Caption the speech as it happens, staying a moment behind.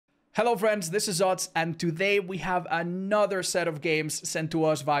Hello friends, this is Otz, and today we have another set of games sent to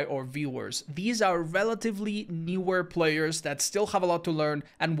us by our viewers. These are relatively newer players that still have a lot to learn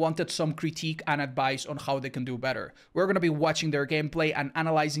and wanted some critique and advice on how they can do better. We're going to be watching their gameplay and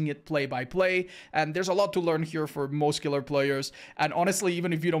analyzing it play by play, and there's a lot to learn here for most killer players, and honestly,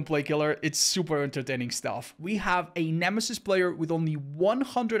 even if you don't play killer, it's super entertaining stuff. We have a Nemesis player with only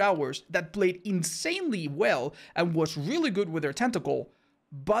 100 hours that played insanely well and was really good with their Tentacle,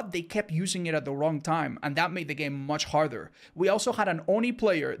 but they kept using it at the wrong time, and that made the game much harder. We also had an Oni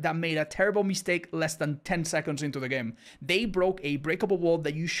player that made a terrible mistake less than 10 seconds into the game. They broke a breakable wall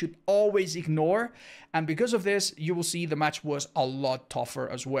that you should always ignore, and because of this, you will see the match was a lot tougher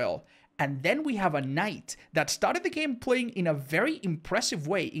as well. And then we have a Knight that started the game playing in a very impressive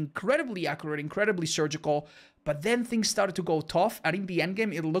way, incredibly accurate, incredibly surgical, but then things started to go tough, and in the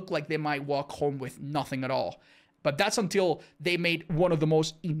endgame, it looked like they might walk home with nothing at all. But that's until they made one of the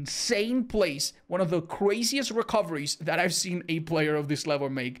most insane plays, one of the craziest recoveries that I've seen a player of this level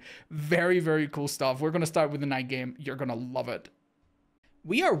make. Very, very cool stuff. We're going to start with the Knight game. You're going to love it.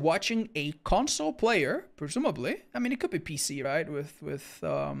 We are watching a console player, presumably. I mean, it could be PC, right?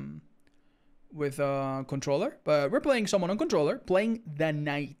 With controller. But we're playing someone on controller, playing the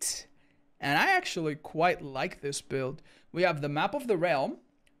Knight. And I actually quite like this build. We have the map of the realm,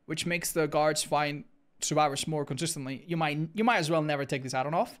 which makes the guards find survivors more consistently. You might as well never take this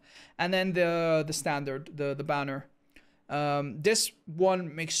add-on off. And then the standard, the banner. This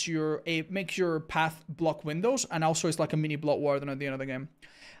one makes your path block windows, and also it's like a mini block warden at the end of the game.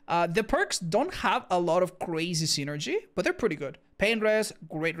 The perks don't have a lot of crazy synergy, but they're pretty good. Pain Res,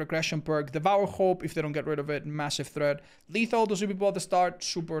 great regression perk. Devour Hope, if they don't get rid of it, massive threat. Lethal to see people at the start,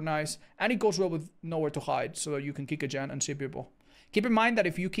 super nice. And it goes well with Nowhere to Hide, so you can kick a gen and see people. Keep in mind that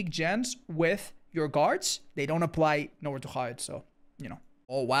if you kick gens with your guards, they don't apply Nowhere to Hide, so, you know.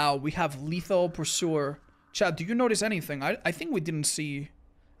 Oh, wow, we have Lethal Pursuer. Chad, do you notice anything? I think we didn't see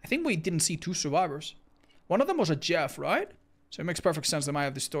two survivors. One of them was a Jeff, right? So it makes perfect sense they might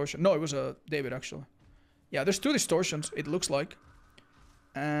have distortion. No, it was a David, actually. Yeah, there's two distortions, it looks like.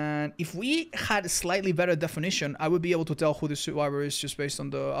 And if we had a slightly better definition, I would be able to tell who the survivor is just based on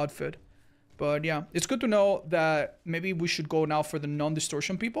the outfit. But yeah, it's good to know that maybe we should go now for the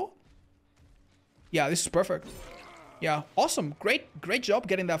non-distortion people. Yeah, this is perfect. Yeah, awesome. Great job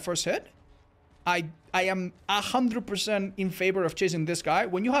getting that first hit. I am 100% in favor of chasing this guy.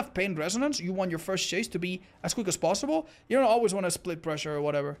 When you have Pain Resonance, you want your first chase to be as quick as possible. You don't always want to split pressure or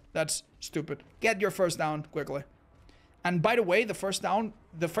whatever. That's stupid. Get your first down quickly. And by the way, the first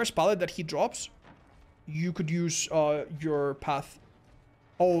pallet that he drops, you could use your path.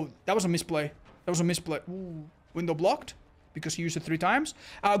 Oh, that was a misplay. That was a misplay. Ooh. Window blocked because he used it 3 times.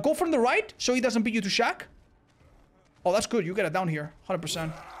 Go from the right so he doesn't beat you to shack. Oh, that's good. You get it down here.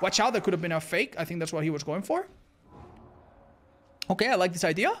 100%. Watch out. That could have been a fake. I think that's what he was going for. Okay, I like this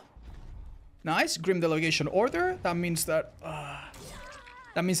idea. Nice. Grim Delegation Order. That means that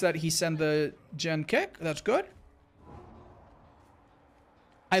he sent the gen kick. That's good.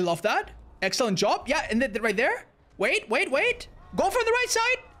 I love that. Excellent job. Yeah, and then right there. Wait. Go from the right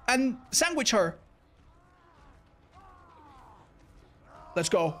side and sandwich her. Let's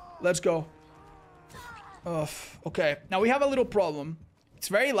go. Okay, now we have a little problem. It's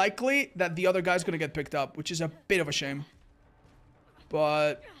very likely that the other guy's gonna get picked up, which is a bit of a shame.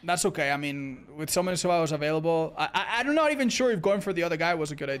 But that's okay. I mean, with so many survivors available, I'm not even sure if going for the other guy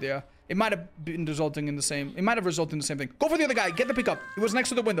was a good idea. It might have been resulting in the same. It might have resulted in the same thing. Go for the other guy. Get the pickup. It was next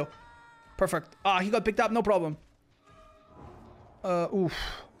to the window. Perfect. He got picked up. No problem. Oof.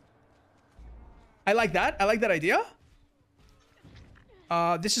 I like that. I like that idea.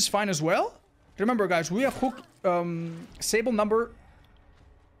 This is fine as well. Remember, guys, we have hook Sable number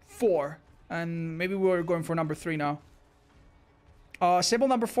 4. And maybe we're going for number 3 now. Sable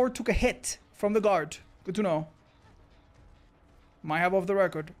number 4 took a hit from the guard. Good to know. Might have off the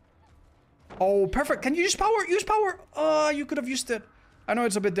record. Oh, perfect. Can you use power? Use power. You could have used it. I know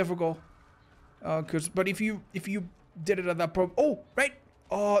it's a bit difficult. But if you did it at that pro... Oh, right.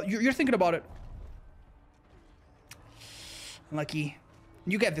 You're thinking about it. Lucky.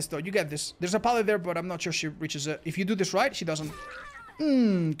 You get this, though. You get this. There's a pallet there, but I'm not sure she reaches it. If you do this right, she doesn't.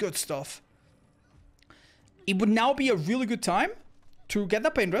 Good stuff. It would now be a really good time to get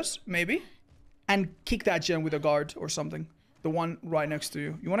that pain rest, maybe, and kick that gen with a guard or something. The one right next to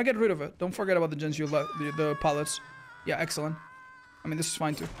you. You want to get rid of it. Don't forget about the gens you left, the pallets. Yeah, excellent. I mean, this is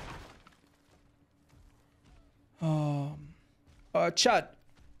fine, too. Chat.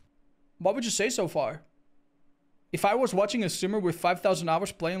 What would you say so far? If I was watching a streamer with 5,000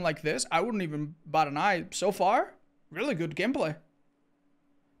 hours playing like this, I wouldn't even bat an eye. So far, really good gameplay.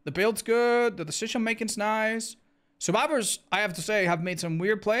 The build's good. The decision making's nice. Survivors, I have to say, have made some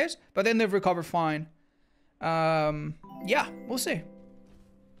weird plays, but then they've recovered fine. Yeah, we'll see.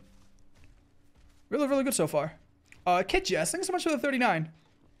 Really, really good so far. Kid Jess, thanks so much for the 39.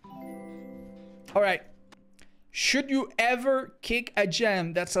 All right. Should you ever kick a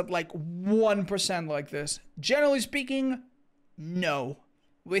gen that's at like 1% like this? Generally speaking, no.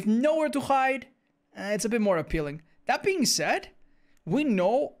 With nowhere to hide, it's a bit more appealing. That being said, we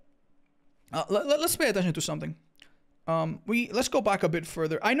know... let's pay attention to something. Let's go back a bit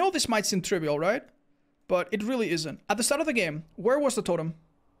further. I know this might seem trivial, right? But it really isn't. At the start of the game, where was the totem?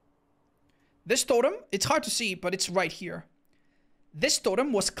 This totem, it's hard to see, but it's right here. This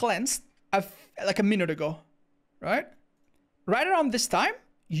totem was cleansed like a minute ago, right? Right around this time,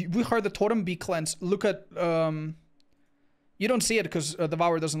 we heard the totem be cleansed. Look at, you don't see it because the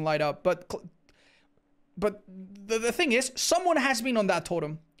Devour doesn't light up, but the thing is, someone has been on that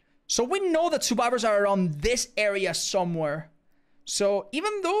totem. So we know that survivors are around this area somewhere. So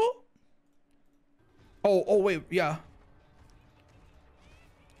even though... Oh, wait, yeah.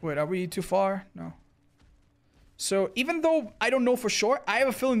 Wait, are we too far? No. So even though I don't know for sure, I have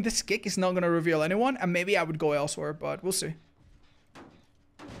a feeling this kick is not going to reveal anyone. And maybe I would go elsewhere, but we'll see.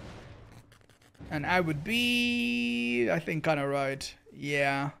 And I would be, I think, kind of right.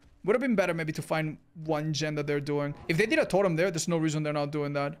 Yeah. Would have been better maybe to find one gen that they're doing. If they did a totem there, there's no reason they're not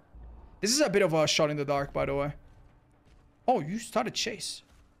doing that. This is a bit of a shot in the dark, by the way. Oh, you started chase.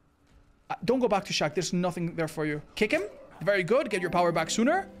 Don't go back to Shack. There's nothing there for you. Kick him. Very good. Get your power back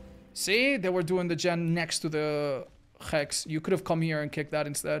sooner. See? They were doing the gen next to the Hex. You could have come here and kicked that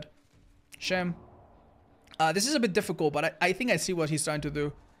instead. Shame. This is a bit difficult, but I think I see what he's trying to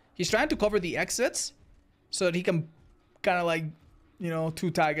do. He's trying to cover the exits so that he can kind of like, you know,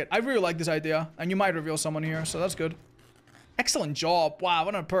 two-tag it. I really like this idea. And you might reveal someone here, so that's good. Excellent job. Wow,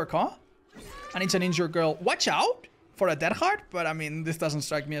 what a perk, huh? And it's an injured girl. Watch out for a dead heart, but I mean, this doesn't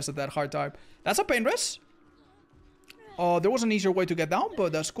strike me as a dead heart type. That's a pain risk. There was an easier way to get down,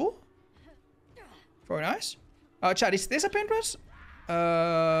 but that's cool. Very nice. Chat, is this a pain risk?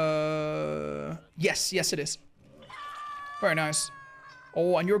 Yes, it is. Very nice.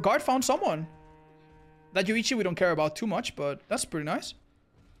 Oh, and your guard found someone. That Yuichi we don't care about too much, but that's pretty nice.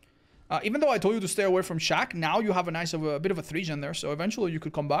 Even though I told you to stay away from Shack, now you have a bit of a 3-gen there, so eventually you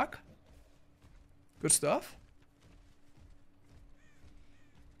could come back. Good stuff.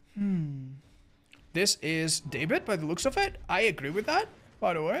 This is David by the looks of it. I agree with that,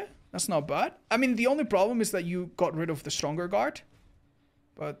 by the way. That's not bad. I mean, the only problem is that you got rid of the stronger guard.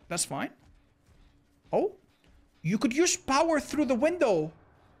 But that's fine. Oh, you could use power through the window.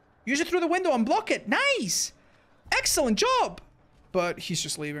 Use it through the window and block it. Nice. Excellent job. But he's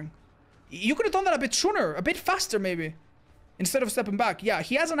just leaving. You could have done that a bit sooner. A bit faster, maybe. Instead of stepping back. Yeah,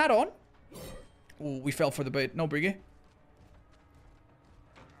 he has an add-on. Oh, we fell for the bait. No, Briggy.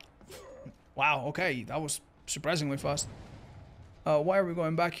 Wow, okay. That was surprisingly fast. Why are we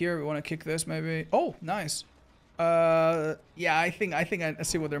going back here? We want to kick this, maybe. Oh, nice. Yeah, I think I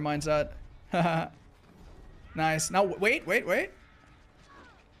see what their mind's at. Nice. Now, wait.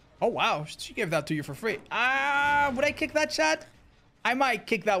 Oh, wow. She gave that to you for free. Would I kick that, chat? I might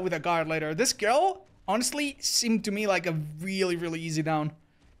kick that with a guard later. This girl, honestly, seemed to me like a really, really easy down.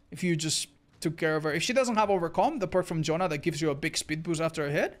 If you just took care of her. If she doesn't have Overcome, the perk from Jonah that gives you a big speed boost after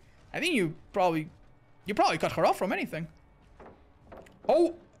a hit, I think you probably cut her off from anything.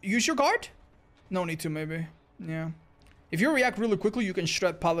 Oh, use your guard? No need to, maybe. Yeah. If you react really quickly, you can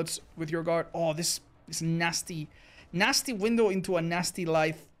shred pallets with your guard. Oh, this nasty window into a nasty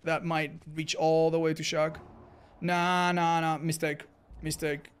light that might reach all the way to Shag. Nah. Mistake.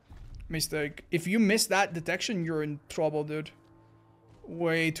 If you miss that detection, you're in trouble, dude.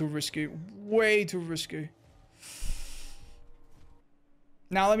 Way too risky.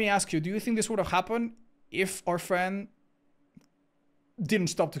 Now, let me ask you, do you think this would have happened if our friend didn't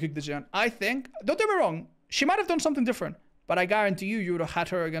stop to kick the gen? I think, don't get me wrong, she might have done something different, but I guarantee you would have had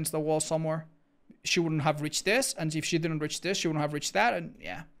her against the wall somewhere. She wouldn't have reached this, and if she didn't reach this, she wouldn't have reached that, and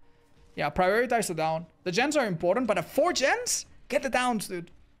yeah. Yeah, prioritize the down. The gens are important, but at 4 gens, get the downs,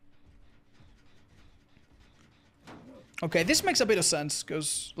 dude. Okay, this makes a bit of sense,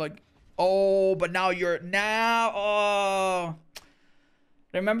 because, like, oh, but now oh.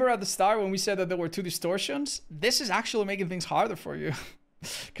 Remember at the start when we said that there were 2 distortions? This is actually making things harder for you.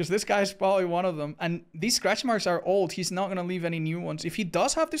 Because this guy's probably one of them. And these scratch marks are old. He's not going to leave any new ones. If he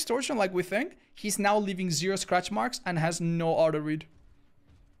does have distortion like we think, he's now leaving 0 scratch marks and has no auto read.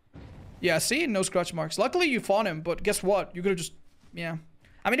 Yeah, see? No scratch marks. Luckily, you fought him, but guess what? You could have just... Yeah.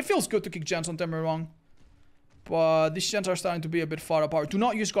 I mean, it feels good to kick gens, don't get me wrong. But these gens are starting to be a bit far apart. Do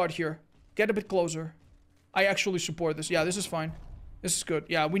not use guard here. Get a bit closer. I actually support this. Yeah, this is fine. This is good.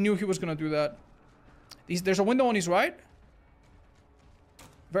 Yeah, we knew he was gonna do that. There's a window on his right.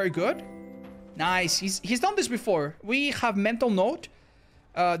 Very good. Nice. He's done this before. We have mental note.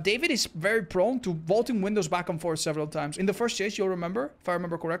 David is very prone to vaulting windows back and forth several times. In the first chase, you'll remember, if I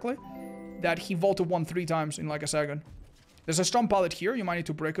remember correctly, that he vaulted one 3 times in like a second. There's a strong pallet here. You might need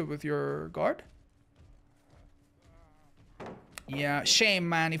to break it with your guard. Yeah, shame,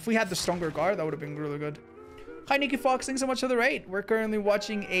 man. If we had the stronger guard, that would have been really good. Hi, Nikki Fox. Thanks so much for the raid. We're currently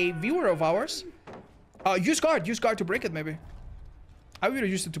watching a viewer of ours. Use guard. Use guard to break it, maybe. I would have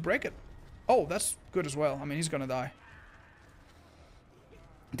used it to break it. Oh, that's good as well. I mean, he's gonna die.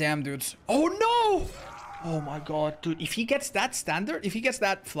 Damn, dudes. Oh, no! Oh, my God, dude. If he gets that standard, if he gets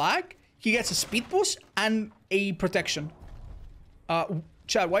that flag, he gets a speed boost and a protection.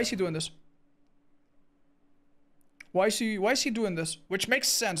 Chad, why is he doing this? Why is he doing this? Which makes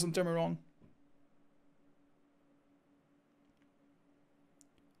sense, don't get me wrong.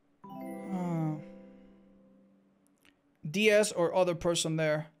 DS or other person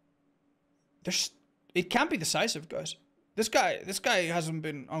there. It can't be decisive, guys. This guy hasn't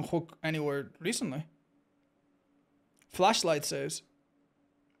been on hook anywhere recently. Flashlight says.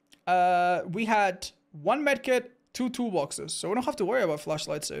 We had 1 medkit, 2 toolboxes, so we don't have to worry about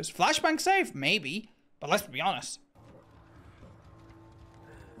flashlight saves. Flashbang save, maybe, but let's be honest.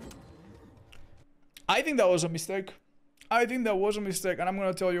 I think that was a mistake. I think that was a mistake, and I'm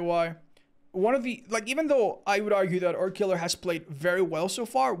gonna tell you why. One of the, like, even though I would argue that our killer has played very well so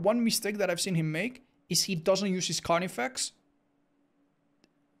far, one mistake that I've seen him make is he doesn't use his Carnifex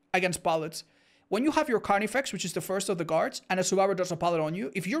against pallets. When you have your Carnifex, which is the first of the guards, and a survivor does a pallet on you,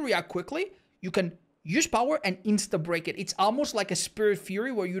 if you react quickly, you can use power and insta-break it. It's almost like a Spirit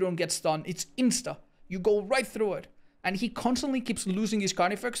Fury where you don't get stunned. It's insta. You go right through it. And he constantly keeps losing his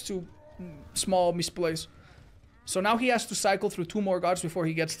Carnifex to small misplays. So now he has to cycle through 2 more guards before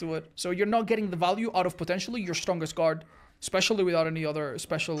he gets to it. So you're not getting the value out of potentially your strongest guard, especially without any other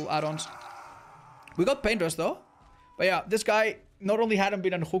special add-ons. We got Painters though. But yeah, this guy not only hadn't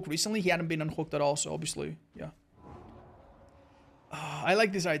been unhooked recently, he hadn't been unhooked at all, so obviously, yeah. I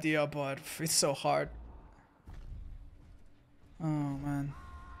like this idea, but it's so hard. Oh, man.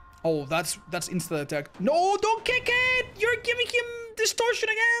 Oh, that's insta attack. No, don't kick it! You're giving him distortion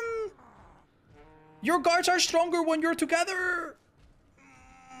again! Your guards are stronger when you're together!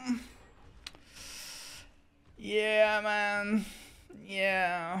 Yeah, man.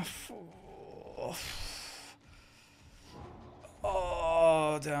 Yeah.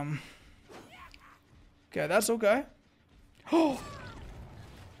 Oh, damn. Okay, that's okay. Oh!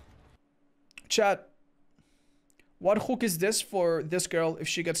 Chat. What hook is this for this girl if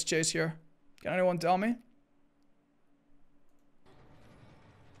she gets chased here? Can anyone tell me?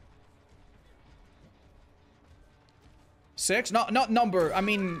 Six? No, not number. I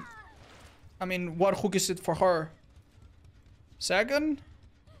mean, what hook is it for her? Second?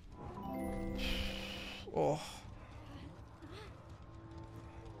 Oh.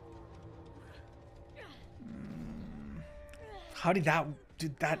 How did that?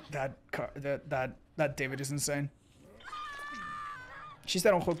 Dude, that David is insane. She's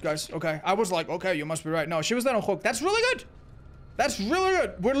dead on hook, guys. Okay, I was like, okay, you must be right. No, she was dead on hook. That's really good. That's really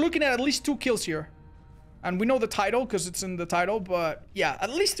good. We're looking at least 2 kills here. And we know the title because it's in the title, but yeah,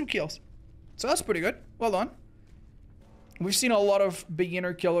 at least 2 kills. So that's pretty good. Well done. We've seen a lot of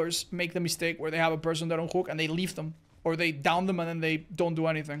beginner killers make the mistake where they have a person dead on hook and they leave them. Or they down them and then they don't do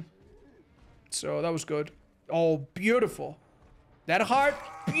anything. So that was good. Oh, beautiful. That heart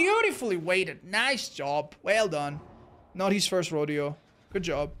beautifully weighted. Nice job. Well done. Not his first rodeo. Good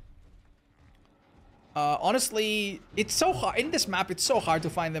job. Honestly, it's so hard. In this map, it's so hard to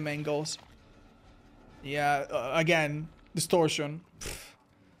find the main goals. Yeah, again, distortion.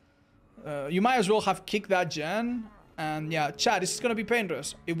 You might as well have kicked that gen. And yeah, chat, this is gonna be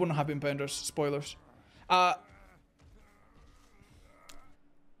painless. It wouldn't have been painless. Spoilers.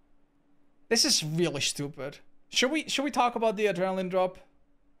 This is really stupid. Should we talk about the adrenaline drop?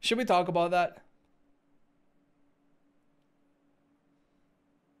 Should we talk about that?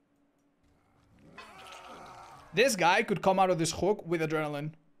 This guy could come out of this hook with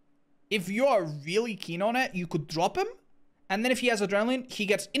adrenaline. If you are really keen on it, you could drop him. And then if he has adrenaline, he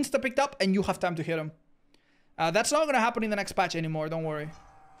gets insta-picked up and you have time to hit him. That's not going to happen in the next patch anymore, don't worry.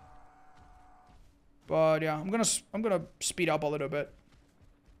 But yeah, I'm gonna speed up a little bit.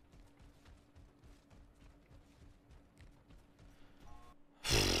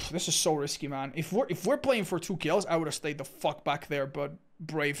 This is so risky, man. If we're playing for 2 kills, I would have stayed the fuck back there, but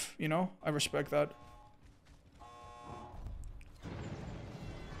brave, you know? I respect that.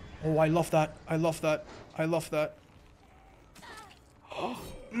 Oh, I love that. I love that. I love that.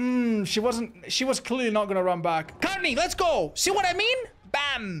 She was clearly not gonna run back. Carney, let's go. See what I mean?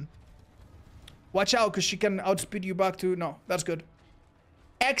 Bam. Watch out, because she can outspeed you back to... No, that's good.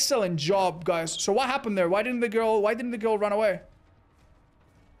 Excellent job, guys. So what happened there? Why didn't the girl run away?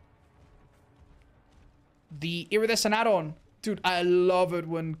 The iridescent add-on. Dude, I love it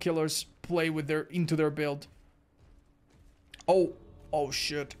when killers play with into their build. Oh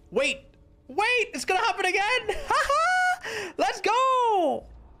shit. Wait, it's gonna happen again. Haha! Let's go.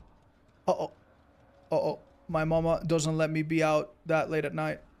 Uh-oh. My mama doesn't let me be out that late at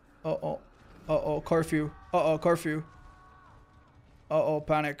night. Curfew. Curfew.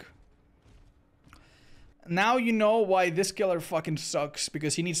 Panic. Now you know why this killer fucking sucks,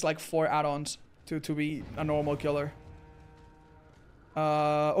 because he needs like 4 add-ons to be a normal killer.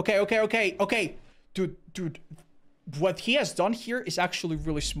 Okay. Dude. What he has done here is actually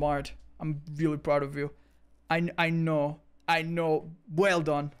really smart. I'm really proud of you. I know. Well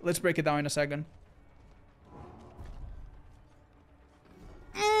done. Let's break it down in a second.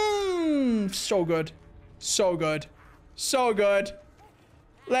 So good.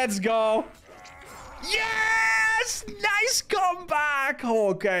 Let's go. Yes! Nice comeback!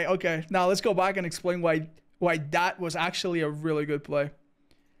 Okay. Now let's go back and explain why that was actually a really good play.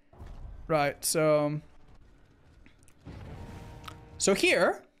 Right, so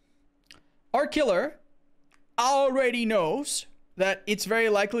here, our killer already knows that it's very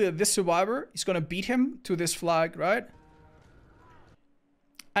likely that this survivor is gonna beat him to this flag, right?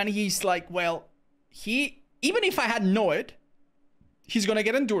 And he's like, well, even if I had known it, he's gonna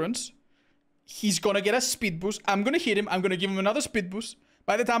get endurance. He's gonna get a speed boost. I'm gonna hit him. I'm gonna give him another speed boost.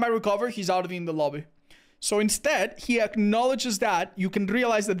 By the time I recover, he's out in the lobby. So instead, he acknowledges that. You can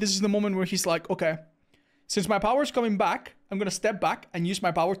realize that this is the moment where he's like, okay, since my power is coming back, I'm gonna step back and use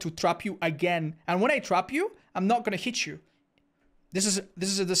my power to trap you again. And when I trap you, I'm not gonna hit you. This is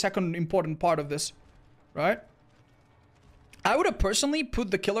the second important part of this, right? I would have personally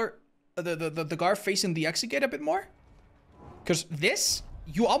put the killer, the guard facing the exit gate a bit more. Because this,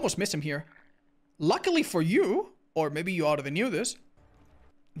 you almost miss him here. Luckily for you, or maybe you already knew this,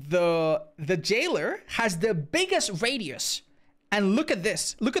 the jailer has the biggest radius. And look at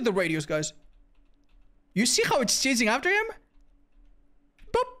this. Look at the radius, guys. You see how it's chasing after him?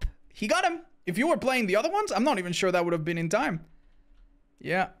 Boop. He got him. If you were playing the other ones, I'm not even sure that would have been in time.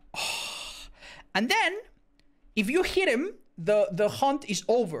 Yeah. And then, if you hit him, the hunt is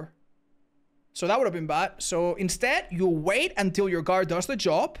over. So that would have been bad. So instead, you wait until your guard does the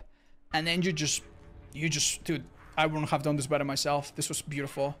job. And then you just, dude, I wouldn't have done this better myself. This was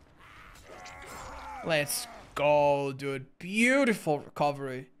beautiful. Let's go, dude. Beautiful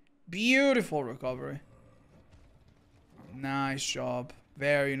recovery. Beautiful recovery. Nice job.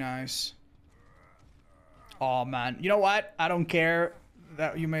 Very nice. Oh, man. You know what? I don't care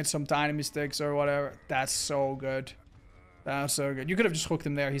that you made some tiny mistakes or whatever. That's so good. That's so good. You could have just hooked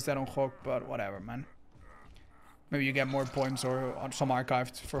him there. He's dead on hook, but whatever, man. Maybe you get more points or some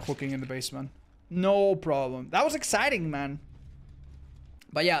archived for hooking in the basement. No problem. That was exciting, man.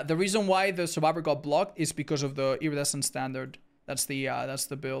 But yeah, the reason why the survivor got blocked is because of the iridescent standard. That's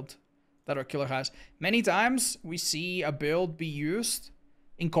the build that our killer has. Many times we see a build be used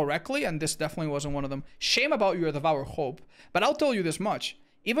incorrectly, and this definitely wasn't one of them. Shame about your Devour Hope. But I'll tell you this much.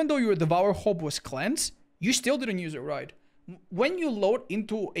 Even though your Devour Hope was cleansed, you still didn't use it right. When you load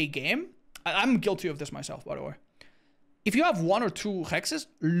into a game, I'm guilty of this myself, by the way. If you have 1 or 2 hexes,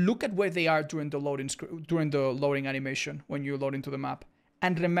 look at where they are during the loading animation when you load into the map.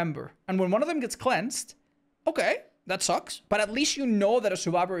 And remember, and when one of them gets cleansed, okay, that sucks, but at least you know that a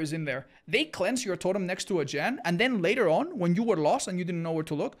survivor is in there. They cleanse your totem next to a gen, and then later on, when you were lost and you didn't know where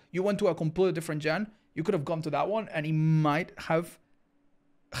to look, you went to a completely different gen, you could have gone to that one, and it might have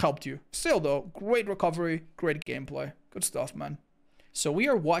helped you. Still though, great recovery, great gameplay. Good stuff, man. So we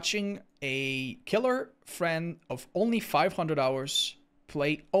are watching a killer friend of only 500 hours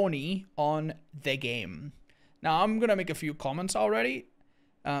play Oni on the game. Now, I'm gonna make a few comments already.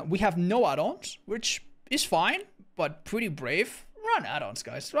 We have no add-ons, which is fine, but pretty brave. Run add-ons,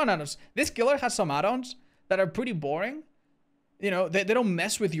 guys. Run add-ons. This killer has some add-ons that are pretty boring. You know, they don't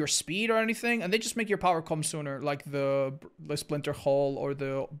mess with your speed or anything, and they just make your power come sooner, like the Splinter Hull or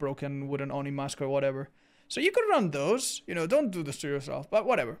the broken wooden Oni mask or whatever. So you could run those. You know, don't do this to yourself, but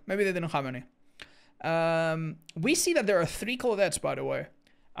whatever. Maybe they didn't have any. We see that there are 3 Claudettes, by the way.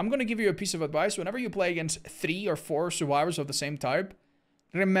 I'm going to give you a piece of advice. Whenever you play against 3 or 4 survivors of the same type,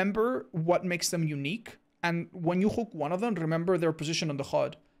 remember what makes them unique. And when you hook one of them, remember their position on the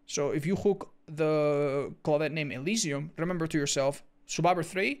HUD. So if you hook the Claudette named Elysium, remember to yourself, Survivor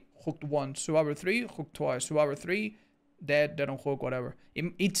 3, hooked once. Survivor 3, hooked twice. Survivor 3, dead, dead on hook, whatever.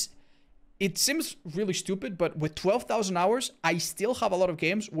 It seems really stupid, but with 12,000 hours, I still have a lot of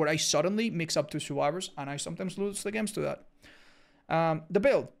games where I suddenly mix up 2 survivors, and I sometimes lose the games to that. The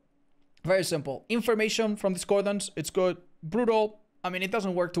build, very simple. Information from discordance, it's good. Brutal, I mean, it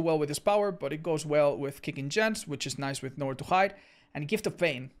doesn't work too well with his power, but it goes well with kicking gens, which is nice with nowhere to hide. And Gift of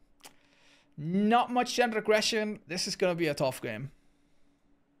Pain. Not much gen regression. This is going to be a tough game.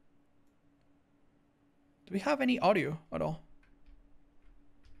 Do we have any audio at all?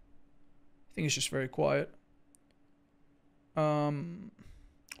 I think it's just very quiet.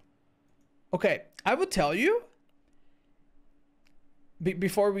 Okay, I would tell you,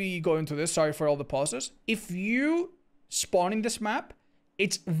 before we go into this, sorry for all the pauses. If you spawn in this map,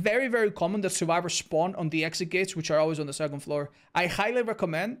 it's very, very common that survivors spawn on the exit gates, which are always on the 2nd floor. I highly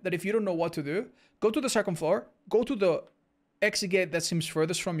recommend that if you don't know what to do, go to the 2nd floor, go to the exit gate that seems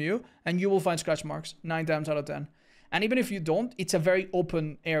furthest from you, and you will find scratch marks 9 times out of 10. And even if you don't, it's a very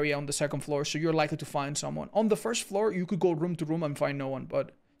open area on the 2nd floor, so you're likely to find someone. On the 1st floor, you could go room to room and find no one,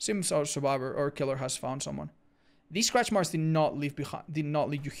 but seems our survivor or killer has found someone. These scratch marks did not leave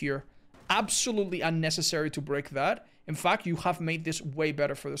you here. Absolutely unnecessary to break that. In fact, you have made this way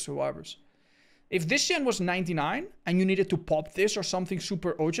better for the survivors. If this gen was 99 and you needed to pop this or something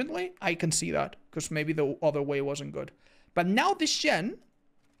super urgently, I can see that, because maybe the other way wasn't good. But now this gen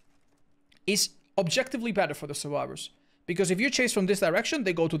is objectively better for the survivors, because if you chase from this direction,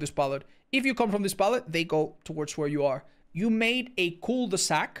 they go to this pallet. If you come from this pallet, they go towards where you are. You made a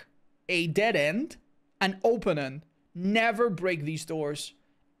cul-de-sac, a dead end, an open end. Never break these doors.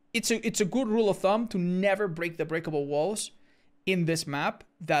 It's a good rule of thumb to never break the breakable walls in this map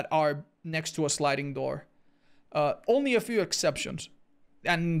that are next to a sliding door. Only a few exceptions,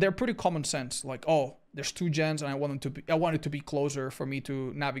 and they're pretty common sense. Like, oh, there's 2 gens, and I want it to be closer for me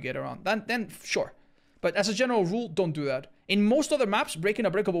to navigate around. Then sure, but as a general rule, don't do that. In most other maps, breaking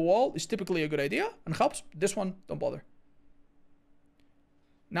a breakable wall is typically a good idea and helps. This one, don't bother.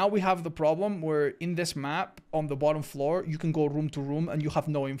 Now we have the problem where in this map, on the bottom floor, you can go room to room and you have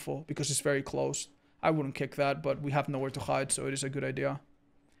no info because it's very close. I wouldn't kick that, but we have nowhere to hide, so it is a good idea.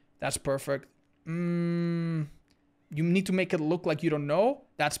 That's perfect. You need to make it look like you don't know.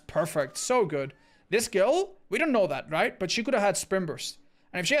 That's perfect. So good. This girl, we don't know that, right? But she could have had sprint burst.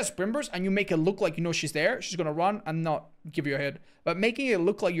 And if she has sprint burst and you make it look like you know she's there, she's going to run and not give you a hit. But making it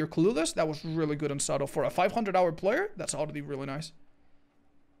look like you're clueless, that was really good and subtle. For a 500-hour player, that's already really nice.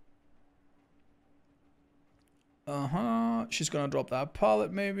 She's gonna drop that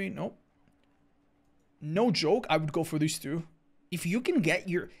pallet, maybe. Nope. No joke, I would go for these 2. If you can get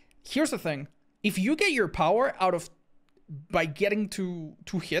your... Here's the thing. If you get your power out of... by getting 2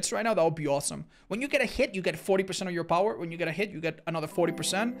 hits right now, that would be awesome. When you get a hit, you get 40% of your power. When you get a hit, you get another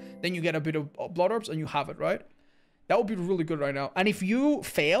 40%. Then you get a bit of blood orbs and you have it, right? That would be really good right now. And if you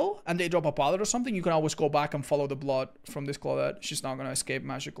fail and they drop a pallet or something, you can always go back and follow the blood from this Claudette. She's not gonna escape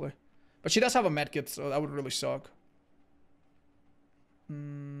magically. But she does have a medkit, so that would really suck.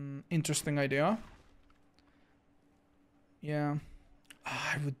 Interesting idea. Yeah.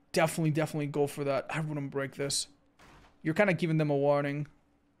 I would definitely go for that. I wouldn't break this. You're kind of giving them a warning.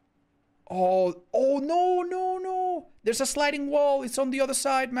 Oh, no. There's a sliding wall. It's on the other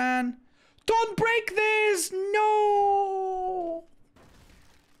side, man. Don't break this. No.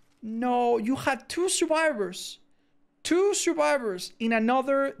 No, you had 2 survivors. 2 survivors in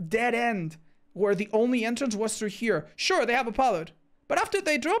another dead end where the only entrance was through here. Sure, they have a pallet. But after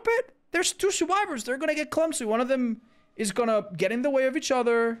they drop it, there's 2 survivors. They're going to get clumsy. One of them is going to get in the way of each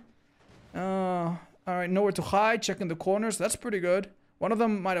other. All right, nowhere to hide. Checking the corners. That's pretty good. One of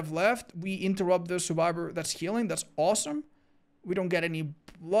them might have left. We interrupt the survivor that's healing. That's awesome. We don't get any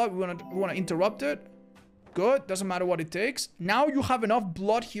blood. We want to interrupt it. Good. Doesn't matter what it takes. Now you have enough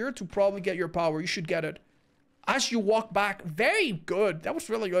blood here to probably get your power. You should get it. As you walk back. Very good. That was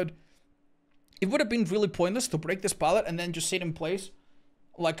really good. It would have been really pointless to break this pallet and then just sit in place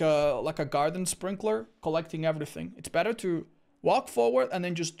like a garden sprinkler, collecting everything. It's better to walk forward and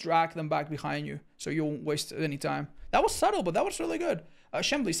then just drag them back behind you so you won't waste any time. That was subtle, but that was really good.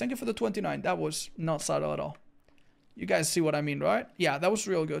 Shambly, thank you for the 29. That was not subtle at all. You guys see what I mean, right? Yeah, that was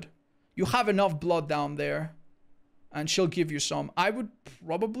real good. You have enough blood down there, and she'll give you some. I would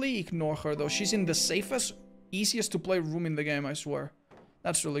probably ignore her, though. She's in the safest, easiest to play room in the game, I swear.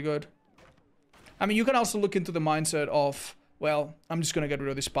 That's really good. I mean, you can also look into the mindset of, well, I'm just going to get rid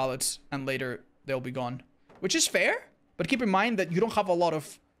of these pallets, and later they'll be gone. Which is fair, but keep in mind that you don't have a lot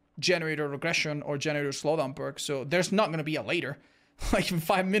of generator regression or generator slowdown perks, so there's not going to be a later. Like in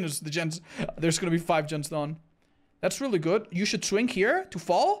 5 minutes, there's going to be 5 gens done. That's really good. You should swing here to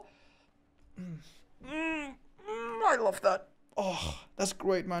fall. I love that. Oh, that's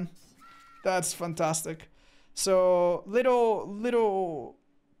great, man. That's fantastic. So, little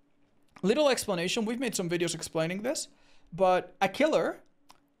explanation. We've made some videos explaining this. But a killer,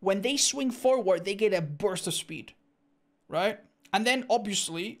 when they swing forward, they get a burst of speed. Right? And then,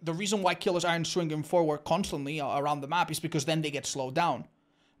 obviously, the reason why killers aren't swinging forward constantly around the map is because then they get slowed down.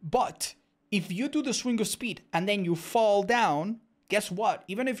 But if you do the swing of speed and then you fall down, guess what?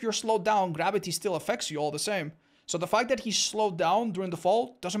 Even if you're slowed down, gravity still affects you all the same. So the fact that he's slowed down during the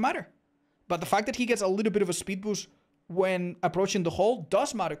fall doesn't matter. But the fact that he gets a little bit of a speed boost when approaching the hole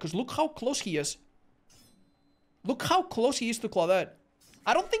does matter. Because look how close he is. Look how close he is to Claudette.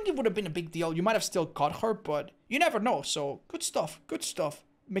 I don't think it would have been a big deal. You might have still caught her, but you never know. So, good stuff. Good stuff.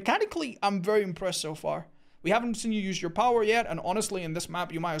 Mechanically, I'm very impressed so far. We haven't seen you use your power yet. And honestly, in this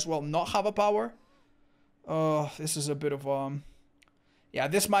map, you might as well not have a power. This is a bit of, yeah,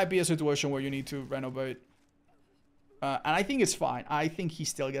 this might be a situation where you need to renovate. And I think it's fine. I think he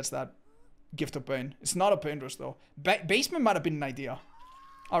still gets that gift of pain. It's not a pain rush, though. Basement might have been an idea.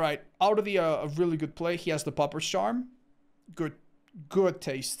 Alright, out of the a really good play. He has the Popper's Charm. Good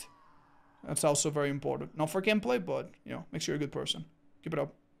taste. That's also very important. Not for gameplay, but, you know, make sure you're a good person. Keep it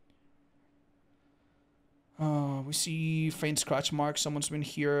up. We see faint scratch marks. Someone's been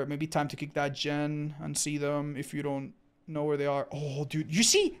here. Maybe time to kick that gen and see them if you don't know where they are. Oh, dude. You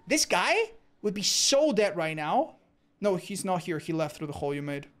see, this guy would be so dead right now. No, he's not here. He left through the hole you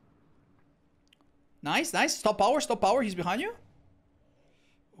made. Nice, nice. Stop power, stop power. He's behind you.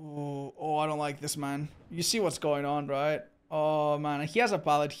 Oh, I don't like this, man. You see what's going on, right? Oh, man. He has a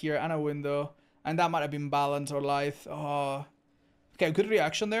pallet here and a window. And that might have been balance or life. Oh. Okay, good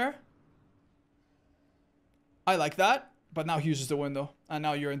reaction there. I like that. But now he uses the window. And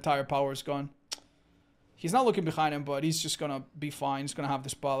now your entire power is gone. He's not looking behind him, but he's just gonna be fine. He's gonna have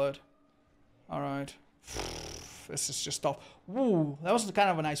this pallet. Alright. This is just tough. Woo, that was kind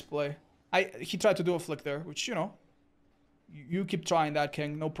of a nice play. He tried to do a flick there, which, you know. You keep trying that,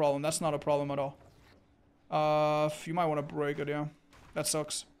 King. No problem. That's not a problem at all. You might want to break it, yeah. That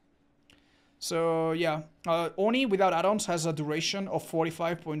sucks. So, yeah. Oni without add-ons has a duration of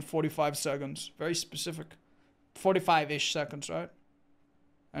 45.45 seconds. Very specific. 45-ish seconds, right?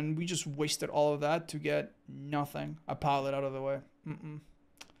 And we just wasted all of that to get nothing. A pallet out of the way.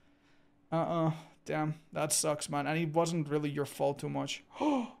 Damn. That sucks, man. And it wasn't really your fault too much.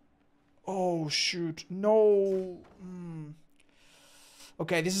 Oh, shoot. No.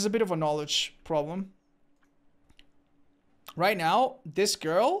 Okay, this is a bit of a knowledge problem. Right now, this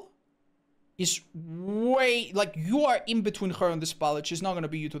girl is way... Like, you are in between her and this pallet. She's not going to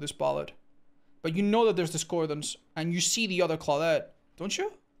beat you to this pallet. But you know that there's discordance. And you see the other Claudette. Don't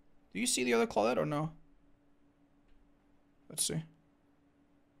you? Do you see the other Claudette or no? Let's see.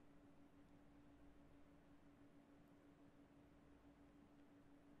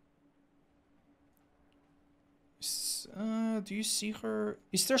 Do you see her?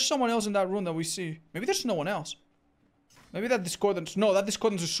 Is there someone else in that room that we see? Maybe there's no one else. Maybe that discordance... No, that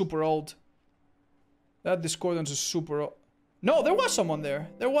discordance is super old. That discordance is super old. No, there was someone there.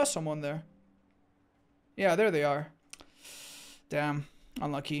 There was someone there. Yeah, there they are. Damn.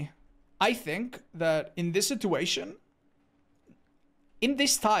 Unlucky. I think that in this situation, in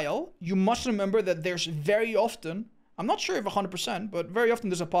this tile, you must remember that there's very often... I'm not sure if 100%, but very often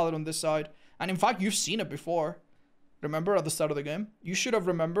there's a pallet on this side. And in fact, you've seen it before. Remember at the start of the game? You should have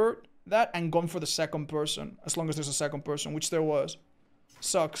remembered that and gone for the second person. As long as there's a second person, which there was.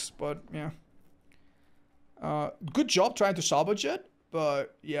 Sucks, but yeah. Good job trying to salvage it.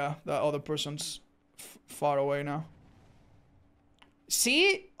 But yeah, that other person's far away now.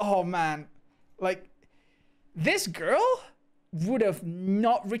 See? Oh man. Like, this girl would have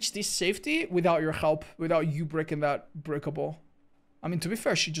not reached this safety without your help. Without you breaking that breakable. I mean, to be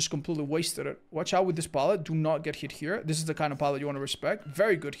fair, she just completely wasted it. Watch out with this pallet. Do not get hit here. This is the kind of pallet you want to respect.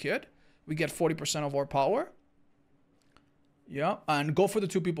 Very good hit. We get 40% of our power. Yeah, and go for the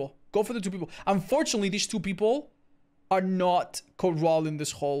two people. Go for the two people. Unfortunately, these two people are not corralling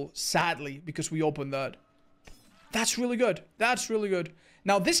this hole, sadly, because we opened that. That's really good. That's really good.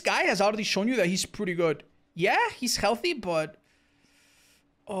 Now, this guy has already shown you that he's pretty good. Yeah, he's healthy, but...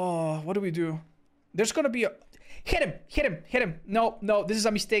 Oh, what do we do? There's going to be a... Hit him, hit him, hit him. No, no, this is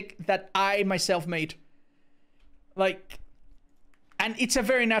a mistake that I myself made. Like, and it's a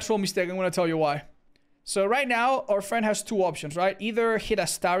very natural mistake. I'm going to tell you why. So right now, our friend has two options, right? Either hit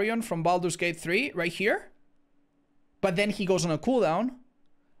Astarion from Baldur's Gate 3 right here, but then he goes on a cooldown.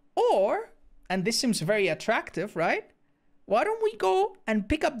 Or, and this seems very attractive, right? Why don't we go and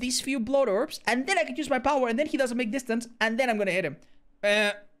pick up these few blood orbs, and then I can use my power, and then he doesn't make distance, and then I'm gonna hit him.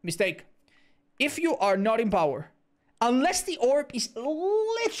 Mistake. If you are not in power, unless the orb is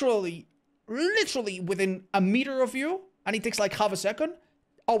literally within a meter of you, and it takes like half a second,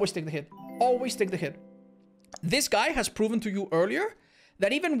 always take the hit. Always take the hit. This guy has proven to you earlier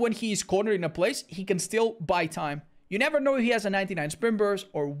that even when he is cornered in a place, he can still buy time. You never know if he has a 99 sprint burst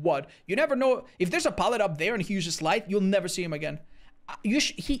or what. You never know if there's a pallet up there and he uses light, you'll never see him again.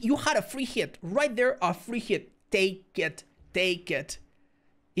 You had a free hit right there, a free hit. Take it. Take it.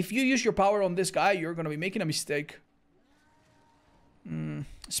 If you use your power on this guy, you're going to be making a mistake.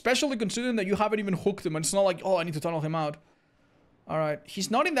 Especially considering that you haven't even hooked him and it's not like, oh, I need to tunnel him out. Alright, he's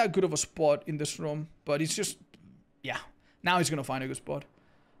not in that good of a spot in this room, but he's just, yeah. Now he's going to find a good spot.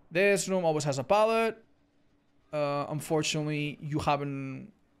 This room always has a pallet. Unfortunately, you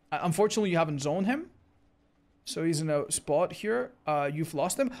haven't zoned him. So he's in a spot here. You've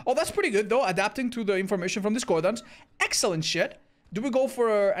lost him. Oh, that's pretty good, though, adapting to the information from discordance. Excellent shit. Do we go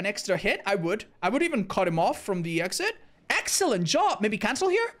for an extra hit? I would. I would even cut him off from the exit. Excellent job. Maybe cancel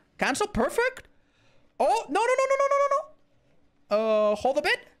here? Cancel? Perfect. Oh, no. Hold a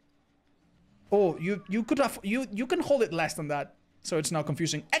bit. Oh, you could have, you can hold it less than that. So it's not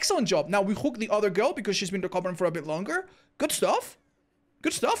confusing. Excellent job. Now we hook the other girl because she's been recovering for a bit longer. Good stuff.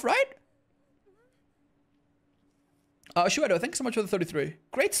 Good stuff, right? Shuedo, thanks so much for the 33.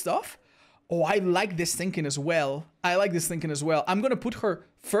 Great stuff. Oh, I like this thinking as well. I'm going to put her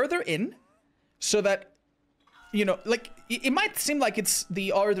further in so that, you know, like, it might seem like it's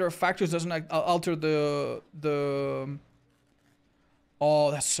the order of factors doesn't alter the... Oh,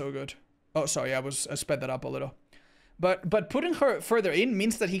 that's so good. Oh, sorry, I sped that up a little. But putting her further in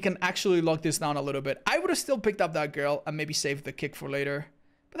means that he can actually lock this down a little bit. I would have still picked up that girl and maybe saved the kick for later.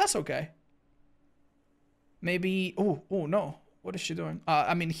 But that's okay. Maybe... Oh, no. What is she doing?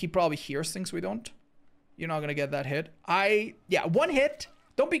 I mean, he probably hears things we don't. You're not gonna get that hit. Yeah, one hit.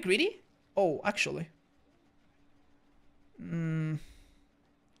 Don't be greedy. Oh, actually.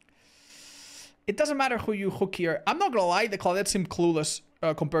 It doesn't matter who you hook here. I'm not gonna lie, the Claudette seemed clueless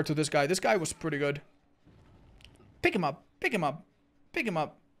compared to this guy. This guy was pretty good. Pick him up. Pick him up. Pick him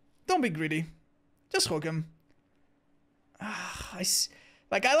up. Don't be greedy. Just hook him. I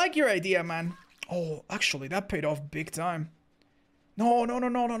like your idea, man. Oh, actually, that paid off big time. No.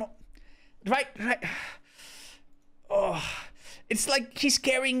 Right. Oh, it's like he's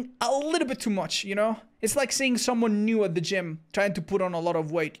carrying a little bit too much, you know? It's like seeing someone new at the gym trying to put on a lot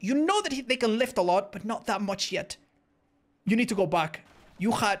of weight. You know that they can lift a lot, but not that much yet. You need to go back.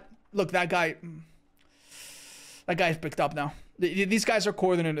 Look, that guy... That guy's picked up now. These guys are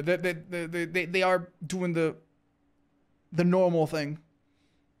coordinated. They are doing the normal thing.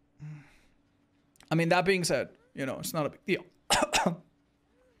 I mean, that being said, you know, it's not a big deal.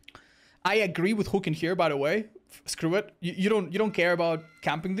 I agree with hooking here, by the way. Screw it. You don't care about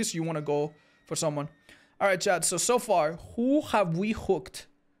camping this. You want to go for someone. All right, chat. So far, who have we hooked?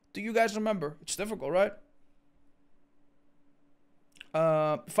 Do you guys remember? It's difficult, right?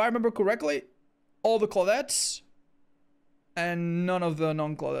 If I remember correctly, all the Claudettes and none of the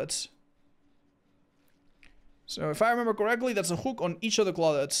non-Claudettes. So if I remember correctly, that's a hook on each of the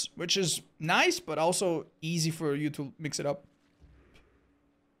Claudettes, which is nice, but also easy for you to mix it up.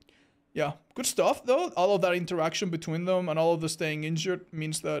 Yeah, good stuff, though. All of that interaction between them and all of the staying injured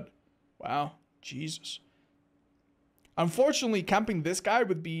means that... Wow, Jesus. Unfortunately, camping this guy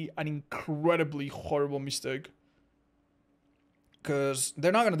would be an incredibly horrible mistake. Because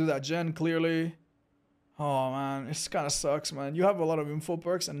they're not going to do that gen, clearly. Oh, man, it kind of sucks, man. You have a lot of info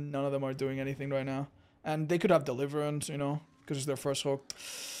perks, and none of them are doing anything right now. And they could have Deliverance, you know, because it's their first hook.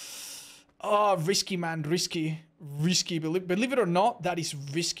 Oh, risky, man, risky. Risky. Believe it or not, that is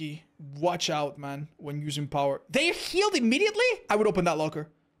risky. Watch out, man, when using power. They healed immediately? I would open that locker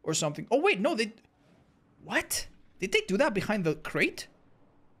or something. Oh, wait, no, they... What? Did they do that behind the crate?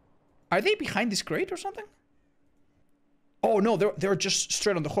 Are they behind this crate or something? Oh, no, they're just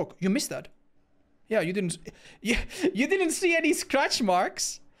straight on the hook. You missed that. Yeah, you didn't see any scratch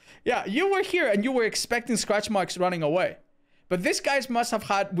marks. Yeah, you were here and you were expecting scratch marks running away. But these guys must have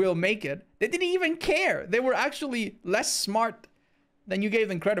had will make it. They didn't even care. They were actually less smart than you gave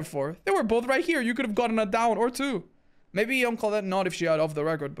them credit for. They were both right here. You could have gotten a down or two. Maybe Uncle that not if she had off the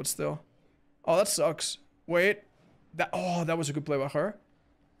record, but still. Oh, that sucks. Wait. That was a good play by her.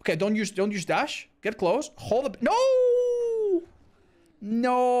 Okay, don't use dash. Get close. Hold up. No!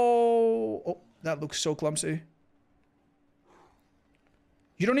 No. Oh, that looks so clumsy.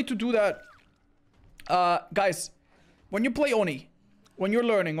 You don't need to do that. Guys, when you play Oni, when you're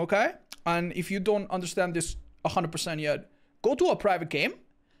learning, okay? And if you don't understand this 100% yet, go to a private game,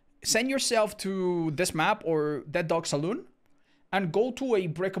 send yourself to this map or Dead Dog Saloon, and go to a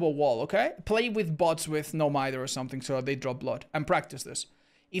breakable wall, okay? Play with bots with no mither or something so they drop blood, and practice this.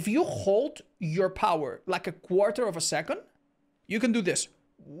 If you hold your power like a quarter of a second, you can do this.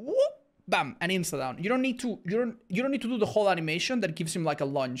 Whoop, bam, and insta down. You don't need to do the whole animation that gives him like a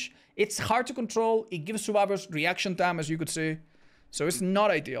lunge. It's hard to control. It gives survivors reaction time, as you could see. So it's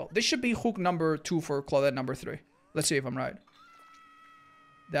not ideal. This should be hook number 2 for Claudette number 3. Let's see if I'm right.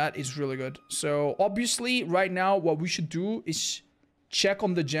 That is really good. So obviously right now what we should do is check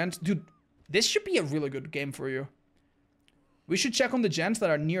on the gens. Dude, this should be a really good game for you. We should check on the gens that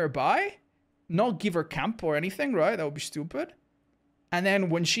are nearby. Not give her camp or anything, right? That would be stupid. And then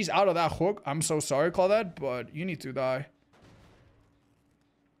when she's out of that hook, I'm so sorry, Claudette, but you need to die.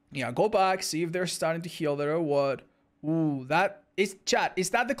 Yeah, go back, see if they're starting to heal there or what. Ooh, that is chat. Is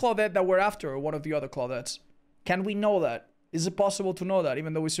that the Claudette that we're after or one of the other Claudettes? Can we know that? Is it possible to know that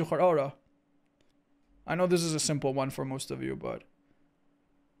even though we see her aura? I know this is a simple one for most of you, but...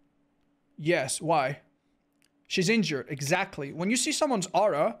 Yes, why? She's injured, exactly. When you see someone's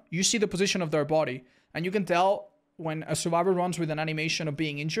aura, you see the position of their body. And you can tell when a survivor runs with an animation of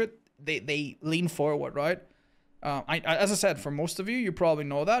being injured, they lean forward, right? As I said, for most of you, you probably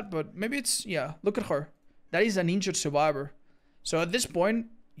know that, but maybe it's... Yeah, look at her. That is an injured survivor. So at this point,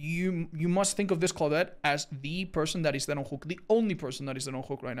 you must think of this Claudette as the person that is then on hook. The only person that is then on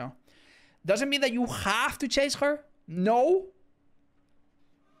hook right now. Doesn't mean that you have to chase her. No.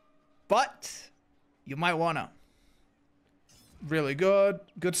 But you might wanna. Really good.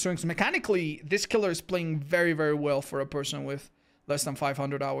 Good strengths. Mechanically, this killer is playing very, very well for a person with less than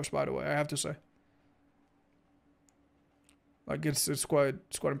 500 hours, by the way. I have to say. Like, it's quite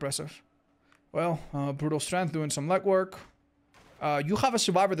impressive. Well, brutal strength, doing some legwork. You have a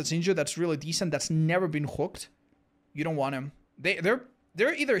survivor that's injured, that's really decent, that's never been hooked. You don't want him.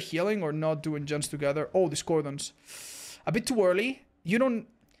 They're either healing or not doing gens together. Oh, discordance. A bit too early. You don't...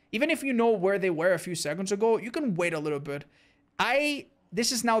 Even if you know where they were a few seconds ago, you can wait a little bit.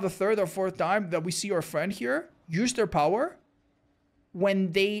 This is now the 3rd or 4th time that we see our friend here use their power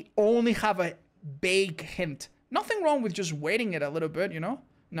when they only have a vague hint. Nothing wrong with just waiting it a little bit, you know?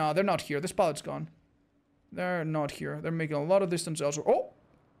 No, they're not here. This pilot's gone. They're not here. They're making a lot of distance elsewhere. Oh!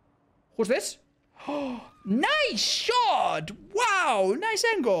 Who's this? Oh, nice shot! Wow, nice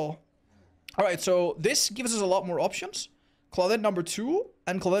angle. Alright, so this gives us a lot more options. Claudette number 2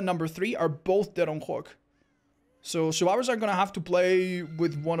 and Claudette number 3 are both dead on hook. So survivors are gonna have to play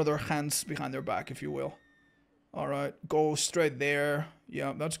with one of their hands behind their back, if you will. Alright, go straight there.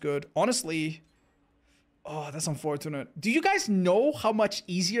 Yeah, that's good. Honestly... Oh, that's unfortunate. Do you guys know how much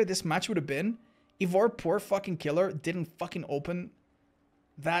easier this match would have been if our poor fucking killer didn't fucking open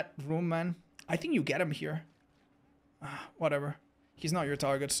that room, man? I think you get him here. Whatever. He's not your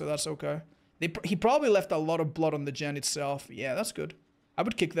target, so that's okay. He probably left a lot of blood on the gen itself. Yeah, that's good. I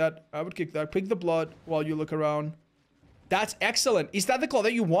would kick that. I would kick that. Pick the blood while you look around. That's excellent. Is that the claw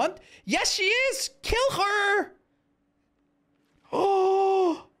that you want? Yes, she is! Kill her!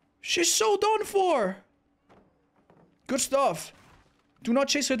 Oh, she's so done for. Good stuff. Do not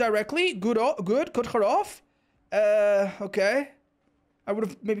chase her directly. Good. Cut her off. Okay. I would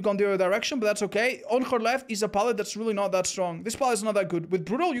have maybe gone the other direction, but that's okay. On her left is a pallet that's really not that strong. This pallet is not that good. With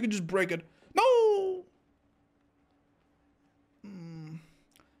brutal, you can just break it. No!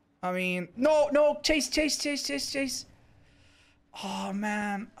 I mean, no. Chase. Oh,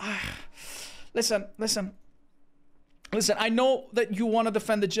 man. Listen. I know that you want to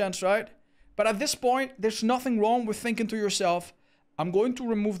defend the gens, right? But at this point, there's nothing wrong with thinking to yourself, I'm going to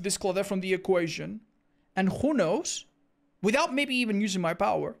remove this Claudette from the equation. And who knows, without maybe even using my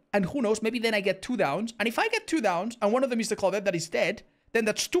power, and who knows, maybe then I get 2 downs. And if I get 2 downs, and one of them is the Claudette that is dead, then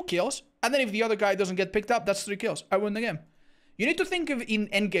that's 2 kills. And then if the other guy doesn't get picked up, that's 3 kills. I win the game. You need to think of in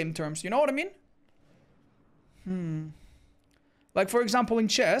endgame terms. You know what I mean? Like, for example, in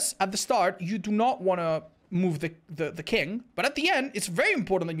chess, at the start, you do not want to move the king. But at the end, it's very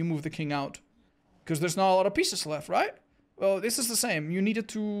important that you move the king out. Because there's not a lot of pieces left, right? Well, this is the same. You needed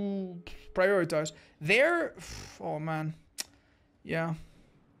to prioritize. There... Oh, man. Yeah.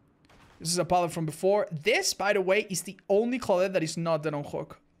 This is a palette from before. This, by the way, is the only Claudette that is not dead on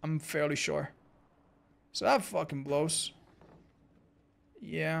hook. I'm fairly sure. So that fucking blows.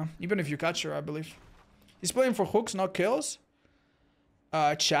 Yeah. Even if you catch her, I believe. He's playing for hooks, not kills.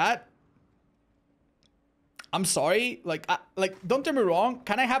 Chat. I'm sorry. Like, don't get me wrong.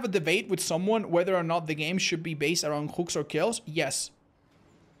 Can I have a debate with someone whether or not the game should be based around hooks or kills? Yes.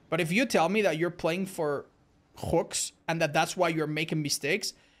 But if you tell me that you're playing for hooks and that's why you're making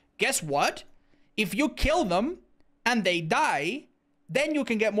mistakes, guess what? If you kill them and they die, then you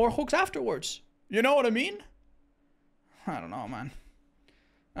can get more hooks afterwards. You know what I mean? I don't know, man.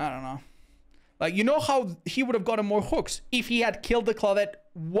 I don't know. Like, you know how he would have gotten more hooks if he had killed the Claudette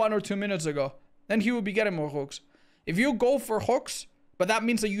 1 or 2 minutes ago. Then he would be getting more hooks. If you go for hooks, but that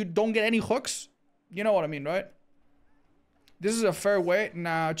means that you don't get any hooks, you know what I mean, right? This is a fair way.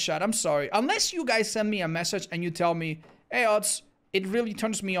 Nah, chat, I'm sorry. Unless you guys send me a message and you tell me, hey, Odds, it really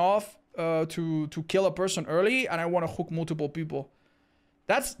turns me off to kill a person early and I want to hook multiple people.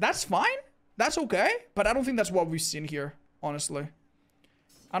 That's fine. That's okay. But I don't think that's what we've seen here, honestly.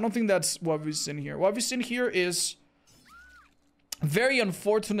 I don't think that's what we've seen here. What we've seen here is very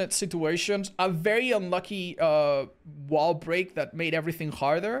unfortunate situations. A very unlucky wall break that made everything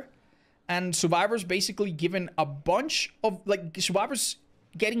harder. And survivors basically given a bunch of, like, survivors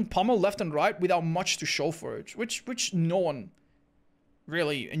getting pummeled left and right without much to show for it. Which no one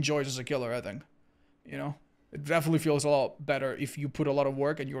really enjoys as a killer, I think. You know? It definitely feels a lot better if you put a lot of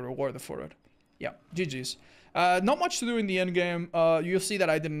work and you're rewarded for it. Yeah, GG's. Not much to do in the end game. You'll see that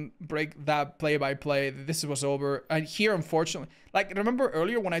I didn't break that play-by-play. This was over. And here, unfortunately, like, remember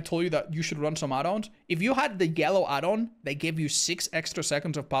earlier when I told you that you should run some add-ons? If you had the yellow add-on, they gave you 6 extra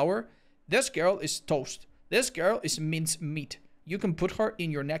seconds of power. This girl is toast. This girl is minced meat. You can put her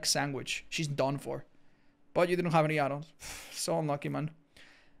in your next sandwich. She's done for. But you didn't have any add-ons. So unlucky, man.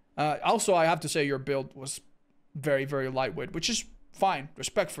 Also, I have to say your build was very, very lightweight, which is fine.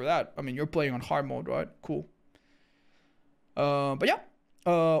 Respect for that. I mean, you're playing on hard mode, right? Cool. But yeah,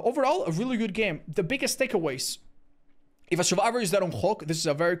 overall, a really good game. The biggest takeaways. If a survivor is dead on hook, this is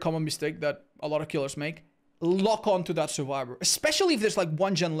a very common mistake that a lot of killers make. Lock on to that survivor, especially if there's like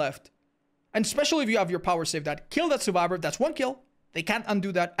 1 gen left. And especially if you have your power save that. Kill that survivor. That's 1 kill. They can't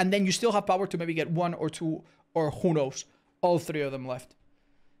undo that. And then you still have power to maybe get 1 or 2 or who knows. All 3 of them left.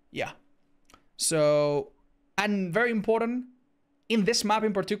 Yeah. So, and very important, in this map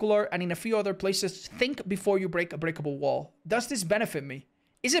in particular and in a few other places, think before you break a breakable wall. Does this benefit me?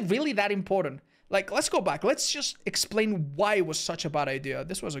 Is it really that important? Like, let's go back. Let's just explain why it was such a bad idea.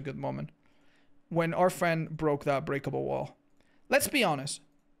 This was a good moment when our friend broke that breakable wall. Let's be honest.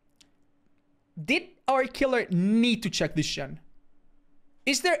 Did our killer need to check this gen?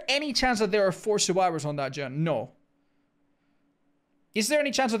 Is there any chance that there are 4 survivors on that gen? No. Is there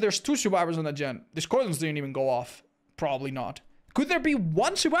any chance that there's 2 survivors on that gen? The cordons didn't even go off. Probably not. Could there be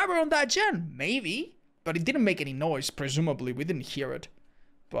 1 survivor on that gen? Maybe. But it didn't make any noise, presumably. We didn't hear it.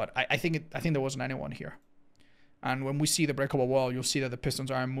 But I think there wasn't anyone here. And when we see the breakable wall, you'll see that the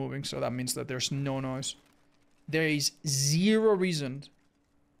pistons aren't moving. So that means that there's no noise. There is 0 reason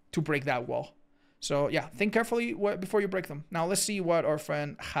to break that wall. So yeah, think carefully before you break them. Now let's see what our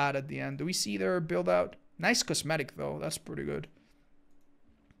friend had at the end. Do we see their build out? Nice cosmetic though. That's pretty good.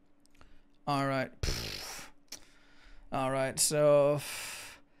 All right. All right. So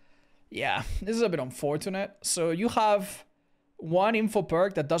yeah, this is a bit unfortunate. So you have 1 info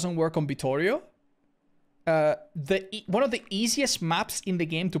perk that doesn't work on Vittorio. One of the easiest maps in the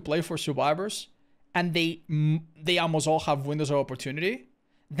game to play for survivors, and they almost all have windows of opportunity.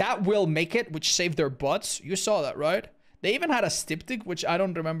 That will make it, which saved their butts. You saw that, right? They even had a styptic, which I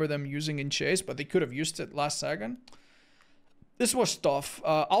don't remember them using in chase, but they could have used it last second. This was tough.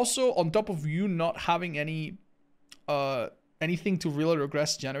 Also, on top of you not having any anything to really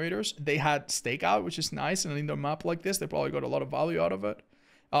regress generators, they had stakeout, which is nice. And in their map like this, they probably got a lot of value out of it.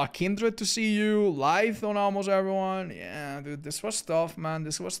 Kindred to see you. Live on almost everyone. Yeah, dude, this was tough, man.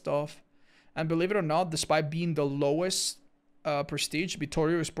 This was tough. And believe it or not, despite being the lowest prestige,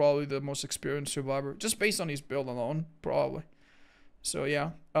 Vittorio is probably the most experienced survivor, just based on his build alone, probably. So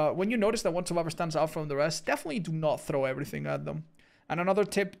yeah, when you notice that one survivor stands out from the rest, definitely do not throw everything at them. And another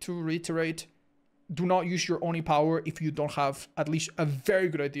tip to reiterate, do not use your Oni power if you don't have at least a very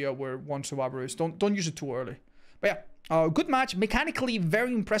good idea where one survivor is. Don't use it too early. But yeah, good match. Mechanically,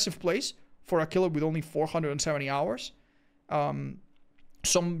 very impressive plays for a killer with only 470 hours.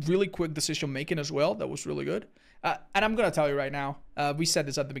 Some really quick decision making as well. That was really good. And I'm going to tell you right now, we said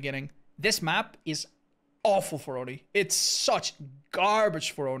this at the beginning, this map is awful for Oni. It's such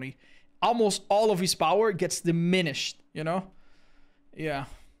garbage for Oni. Almost all of his power gets diminished, you know? Yeah.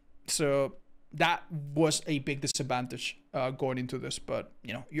 So that was a big disadvantage going into this, but,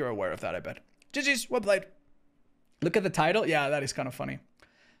 you know, you're aware of that, I bet. GG's, well played. Look at the title. Yeah, that is kind of funny.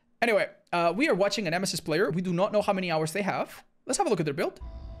 Anyway, we are watching a Nemesis player. We do not know how many hours they have. Let's have a look at their build.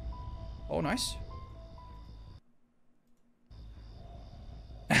 Oh, nice.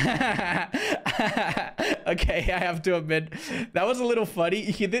 Okay, I have to admit that was a little funny.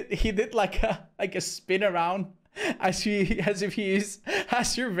 He did like a spin around as if he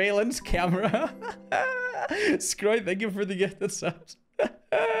has surveillance camera. Scroy, thank you for the gifted subs.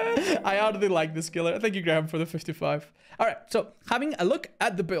 I honestly like this killer. Thank you, Graham, for the 55. All right, so having a look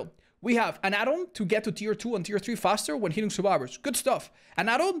at the build. We have an add-on to get to tier 2 and tier 3 faster when hitting survivors. Good stuff. An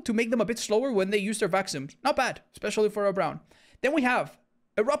add-on to make them a bit slower when they use their vaccines. Not bad, especially for a brown. Then we have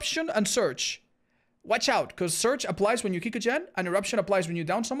Eruption and Surge. Watch out, because Surge applies when you kick a gen, and Eruption applies when you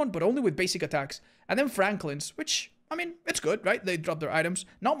down someone, but only with basic attacks. And then Franklin's, which, I mean, it's good, right? They drop their items.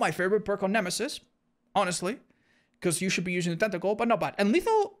 Not my favorite perk on Nemesis, honestly, because you should be using the Tentacle, but not bad. And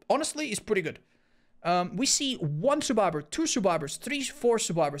Lethal, honestly, is pretty good. We see 1 survivor, 2 survivors, 3, 4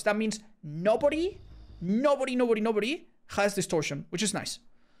 survivors. That means nobody has distortion, which is nice.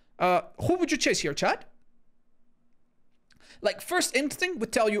 Who would you chase here, chat? Like, first instinct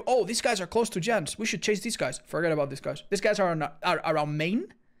would tell you, oh, these guys are close to gens. We should chase these guys. Forget about these guys. These guys are around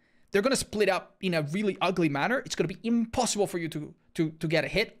main. They're going to split up in a really ugly manner. It's going to be impossible for you to get a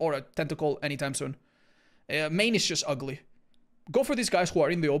hit or a Tentacle anytime soon. Main is just ugly. Go for these guys who are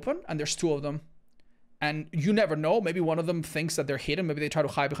in the open, and there's 2 of them. And you never know. Maybe one of them thinks that they're hidden. Maybe they try to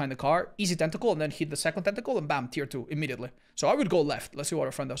hide behind the car. Easy Tentacle, and then hit the second Tentacle, and bam, tier 2 immediately. So I would go left. Let's see what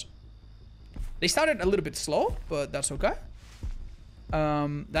our friend does. They started a little bit slow, but that's okay.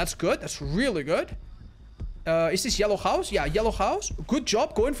 That's good. That's really good. Is this yellow house? Yeah, yellow house. Good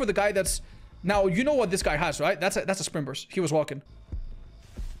job going for the guy that's... Now, you know what this guy has, right? That's a sprint burst. He was walking.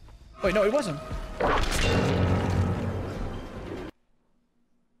 Wait, no, it wasn't.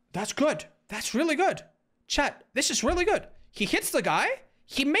 That's good. That's really good. Chat, this is really good. He hits the guy.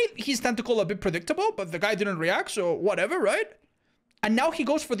 He made his Tentacle a bit predictable, but the guy didn't react, so whatever, right? And now he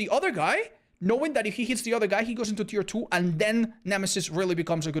goes for the other guy, knowing that if he hits the other guy, he goes into tier 2, and then Nemesis really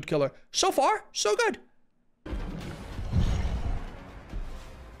becomes a good killer. So far, so good.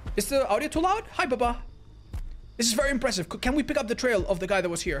 Is the audio too loud? Hi, Baba. This is very impressive. Can we pick up the trail of the guy that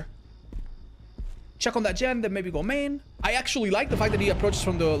was here? Check on that gen, then maybe go main. I actually like the fact that he approaches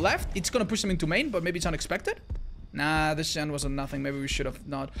from the left. It's gonna push him into main, but maybe it's unexpected. Nah, this gen wasn't nothing. Maybe we should have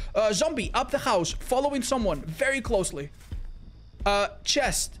not. Zombie, up the house, following someone very closely.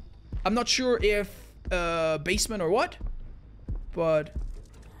 Chest. I'm not sure if basement or what, but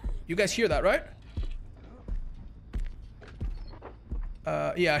you guys hear that, right?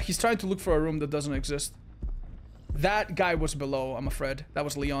 Yeah, he's trying to look for a room that doesn't exist. That guy was below, I'm afraid. That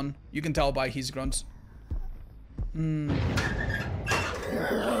was Leon. You can tell by his grunts. This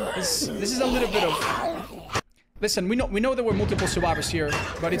is a little bit of... Listen, we know there were multiple survivors here,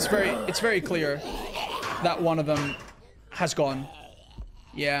 but it's very clear that one of them has gone.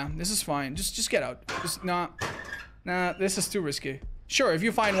 Yeah, this is fine. Just get out. Nah, this is too risky. Sure, if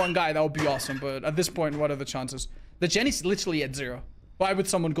you find one guy, that would be awesome, but at this point, what are the chances? The gen is literally at 0. Why would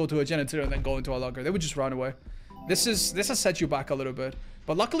someone go to a gen at 0 and then go into a locker? They would just run away. This has set you back a little bit.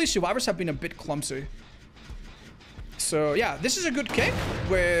 But luckily, survivors have been a bit clumsy. So, yeah, this is a good kick.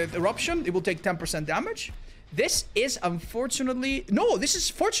 With Eruption, it will take 10% damage. This is unfortunately... No, this is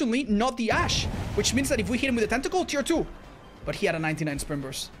fortunately not the Ash. Which means that if we hit him with a Tentacle, tier 2. But he had a 99 sprint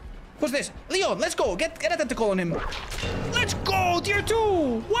burst. Who's this? Leon, let's go. Get a Tentacle on him. Let's go, tier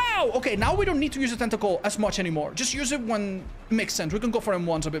 2. Wow. Okay, now we don't need to use a Tentacle as much anymore. Just use it when it makes sense. We can go for him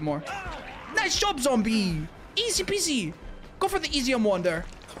once a bit more. Nice job, zombie. Easy peasy. Go for the easy M1 there.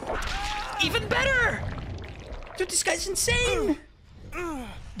 Even better. Dude, this guy's insane.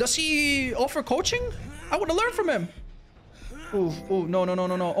 Does he offer coaching? I want to learn from him. Oh,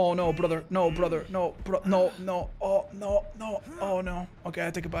 no. Oh, no, brother. No, brother. No, no. Oh, no. Oh, no. Okay,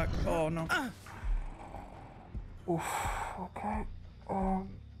 I take it back. Oh, no. Oof. Okay.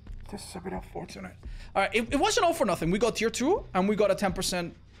 This is a bit unfortunate. All right, it wasn't all for nothing. We got tier 2, and we got a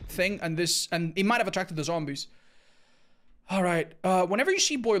 10% thing, and it might have attracted the zombies. All right. Whenever you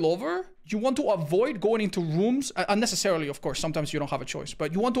see boil over, you want to avoid going into rooms unnecessarily. Of course, sometimes you don't have a choice,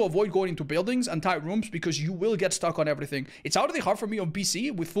 but you want to avoid going into buildings and tight rooms because you will get stuck on everything. It's already hard for me on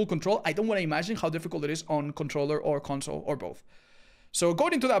PC with full control. I don't want to imagine how difficult it is on controller or console or both. So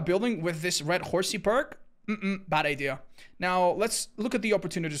going into that building with this red horsey perk, bad idea. Now let's look at the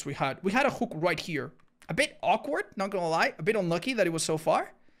opportunities we had. We had a hook right here. A bit awkward, not gonna lie. A bit unlucky that it was so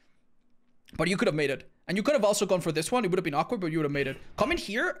far. But you could have made it. And you could have also gone for this one. It would have been awkward, but you would have made it. Come in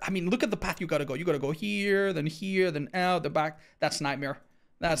here. I mean, look at the path you gotta go. You gotta go here, then out, the back. That's nightmare.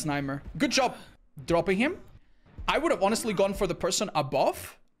 That's nightmare. Good job dropping him. I would have honestly gone for the person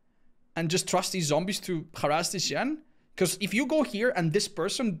above and just trust these zombies to harass this gen. Because if you go here and this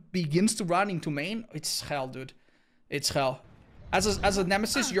person begins to run into main, it's hell, dude. It's hell. As a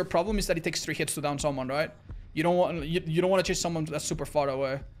Nemesis, your problem is that it takes 3 hits to down someone, right? You don't want to chase someone that's super far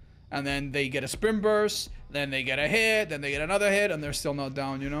away. And then they get a sprint burst, then they get a hit, then they get another hit, and they're still not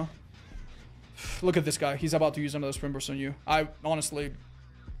down, you know? Look at this guy. He's about to use another sprint burst on you. I honestly,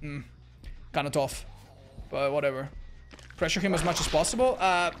 kind of tough, but whatever. Pressure him as much as possible.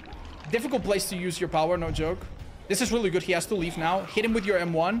 Difficult place to use your power, no joke. This is really good. He has to leave now. Hit him with your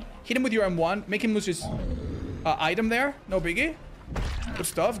M1. Hit him with your M1. Make him lose his item there. No biggie. Good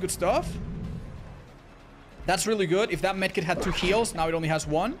stuff. Good stuff. That's really good. If that medkit had 2 heals, now it only has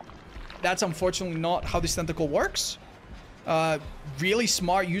 1. That's unfortunately not how this tentacle works. Really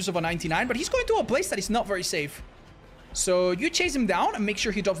smart use of a 99, but he's going to a place that is not very safe. So you chase him down and make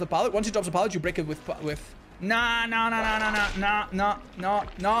sure he drops the pallet. Once he drops the pallet, you break it with nah.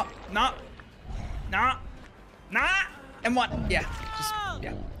 And one, yeah, just,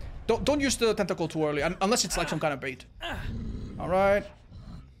 yeah. Don't use the tentacle too early, unless it's like some kind of bait. All right.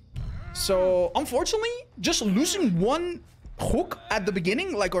 So unfortunately, just losing 1 hook at the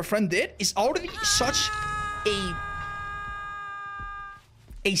beginning, like our friend did, is already such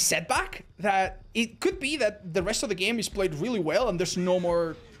a setback that it could be that the rest of the game is played really well and there's no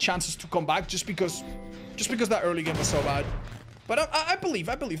more chances to come back just because that early game was so bad. But I believe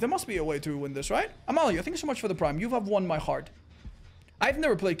there must be a way to win this, right? Amalia, thank you so much for the prime. You have won my heart. I've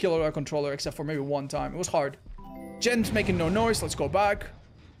never played Killer Royale controller except for maybe 1 time. It was hard. Jen's making no noise. Let's go back.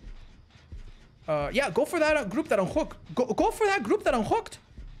 Yeah, go for that group that unhooked. Go for that group that unhooked.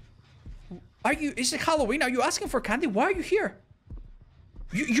 Is it Halloween? Are you asking for candy? Why are you here?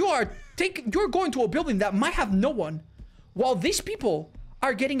 You're going to a building that might have no one, while these people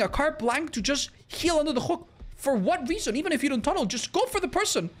are getting a carte blanche to just heal under the hook. For what reason? Even if you don't tunnel, just go for the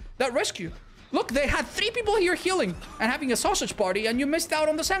person that rescued. Look, they had 3 people here healing and having a sausage party, and you missed out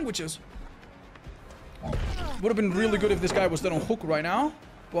on the sandwiches. Would have been really good if this guy was dead on hook right now,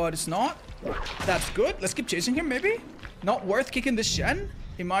 but it's not. That's good. Let's keep chasing him, maybe. Not worth kicking this Shen,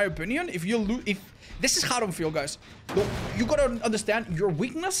 in my opinion. If this is how I feel, guys. Look, you gotta understand your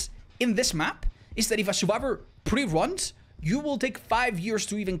weakness in this map is that if a survivor pre-runs, you will take 5 years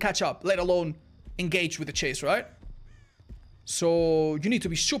to even catch up, let alone engage with the chase, right? So you need to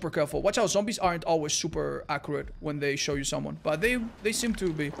be super careful. Watch out, zombies aren't always super accurate when they show you someone, but they seem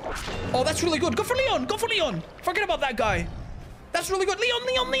to be. Oh, that's really good. Go for Leon. Go for Leon. Forget about that guy. That's really good. Leon.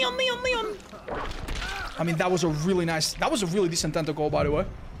 I mean, that was a really decent tentacle, by the way.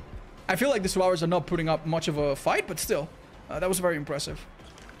 I feel like the survivors are not putting up much of a fight, but still, that was very impressive.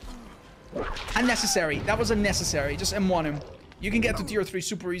 Unnecessary. That was unnecessary. Just M1 him. You can get to tier 3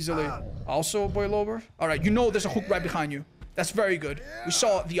 super easily. Also, boil over. All right, you know there's a hook right behind you. That's very good. We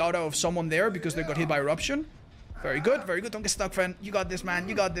saw the auto of someone there because they got hit by eruption. Very good, very good. Don't get stuck, friend. You got this, man.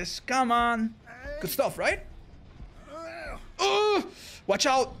 You got this. Come on. Good stuff, right? Watch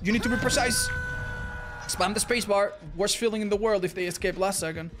out. You need to be precise. Spam the spacebar. Worst feeling in the world if they escape last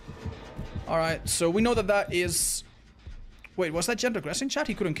second. All right, so we know that is... Wait, was that Gent aggressing, chat?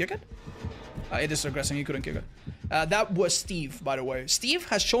 He couldn't kick it? It is aggressing. He couldn't kick it. That was Steve, by the way. Steve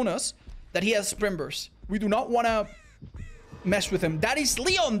has shown us that he has sprint bursts. We do not want to mess with him. That is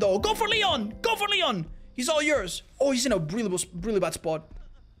Leon, though. Go for Leon. Go for Leon. He's all yours. Oh, he's in a really bad spot.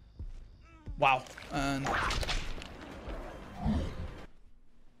 Wow. And...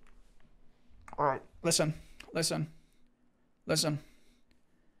 all right. Listen.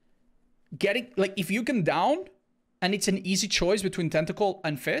 Getting, like, if you can down and it's an easy choice between Tentacle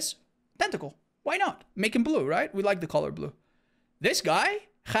and Fizz, Tentacle. Why not? Make him blue, right? We like the color blue. This guy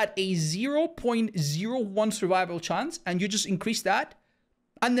had a 0.01 survival chance, and you just increase that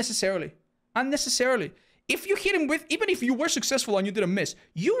unnecessarily. If you hit him with, even if you were successful and you didn't miss,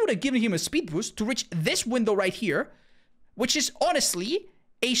 you would have given him a speed boost to reach this window right here, which is honestly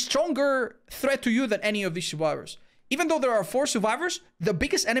a stronger threat to you than any of these survivors. Even though there are 4 survivors, the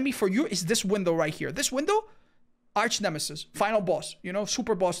biggest enemy for you is this window right here. This window, Arch Nemesis, final boss, you know,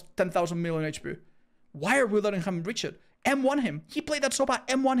 super boss, 10,000 million HP. Why are we letting him reach it? M1 him. He played that so bad,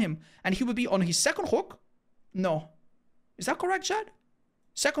 M1 him. And he would be on his second hook? No. Is that correct, Chad?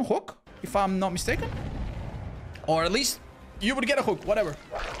 Second hook, if I'm not mistaken? Or at least you would get a hook, whatever.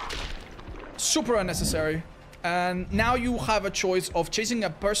 Super unnecessary. And now you have a choice of chasing a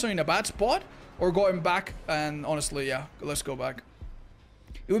person in a bad spot or going back, and honestly, yeah, let's go back.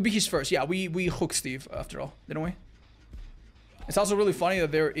 It would be his first. Yeah, we hooked Steve after all, didn't we? It's also really funny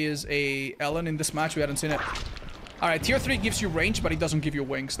that there is a Ellen in this match. We hadn't seen it. All right, tier 3 gives you range, but it doesn't give you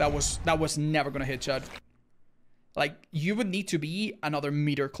wings. That was never gonna hit, Chad. Like, you would need to be another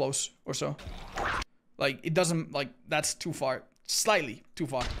meter close or so. Like, it doesn't, like, that's too far. Slightly too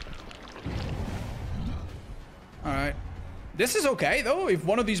far. All right. This is okay, though. If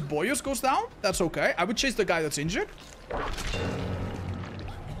one of these boyos goes down, that's okay. I would chase the guy that's injured.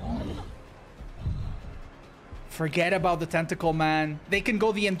 Forget about the Tentacle, man. They can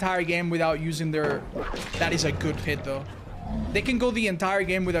go the entire game without using their... That is a good hit, though. They can go the entire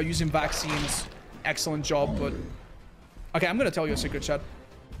game without using vaccines. Excellent job, but... Okay, I'm gonna tell you a secret, chat.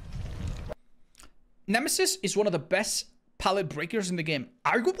 Nemesis is one of the best pallet breakers in the game.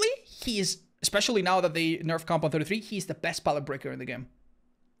 Arguably, he is, especially now that they nerfed Compound 33, he is the best pallet breaker in the game.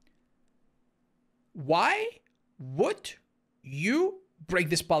 Why would you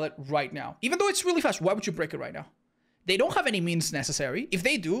break this pallet right now? Even though it's really fast, why would you break it right now? They don't have any means necessary. If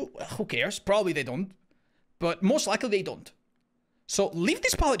they do, well, who cares? Probably they don't. But most likely they don't. So leave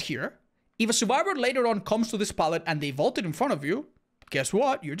this pallet here. If a survivor later on comes to this pallet and they vault it in front of you, guess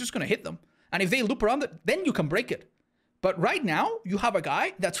what? You're just going to hit them. And if they loop around it, then you can break it. But right now, you have a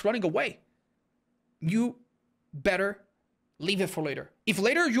guy that's running away. You better leave it for later. If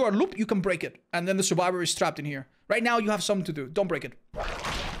later you are looped, you can break it. And then the survivor is trapped in here. Right now, you have something to do. Don't break it.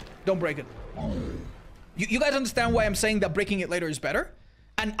 Don't break it. You guys understand why I'm saying that breaking it later is better?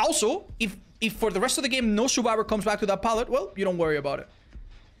 And also, if for the rest of the game, no survivor comes back to that pallet, well, you don't worry about it.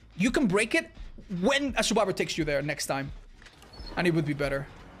 You can break it when a survivor takes you there next time. And it would be better.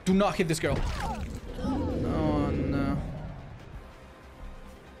 Do not hit this girl. Oh, no.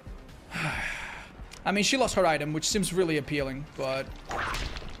 I mean, she lost her item, which seems really appealing, but...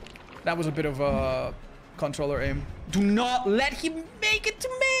 That was a bit of a controller aim. Do not let him make it to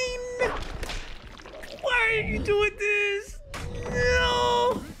main! Why are you doing this?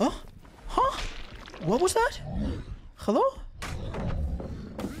 No! Huh? Huh? What was that? Hello?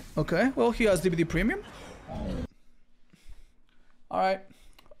 Okay, well, he has DBD Premium. Alright.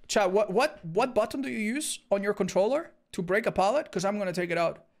 Chat, what button do you use on your controller to break a pallet? Because I'm going to take it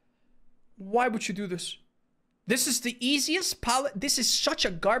out. Why would you do this? This is the easiest pallet. This is such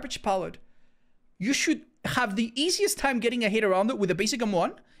a garbage pallet. You should have the easiest time getting a hit around it with a basic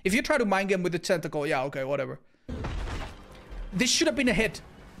M1. If you try to mind game with the Tentacle, yeah, okay, whatever. This should have been a hit.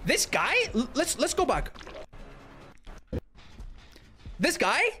 This guy, let's go back. This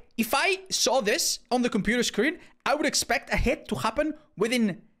guy, if I saw this on the computer screen, I would expect a hit to happen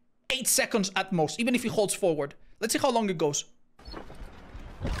within 8 seconds at most, even if he holds forward. Let's see how long it goes.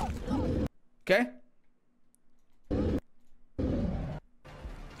 Okay.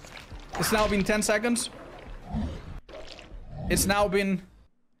 It's now been 10 seconds. It's now been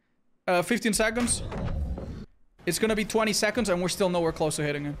 15 seconds. It's gonna be 20 seconds and we're still nowhere close to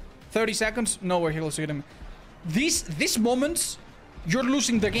hitting him. 30 seconds, nowhere close to hitting him. These moments, you're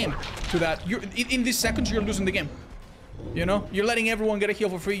losing the game to that. In these seconds, you're losing the game. You know? You're letting everyone get a heal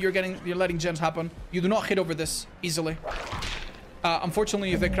for free. You're letting gens happen. You do not hit over this easily.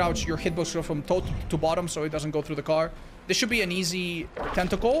 Unfortunately, if they crouch, your hitbox goes from top to bottom, so it doesn't go through the car. This should be an easy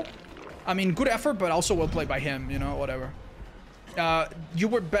Tentacle. I mean, good effort, but also well played by him, you know, whatever. You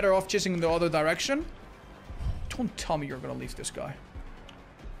were better off chasing in the other direction. Don't tell me you're gonna leave this guy.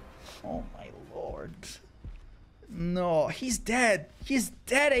 Oh my lord. No, he's dead. He's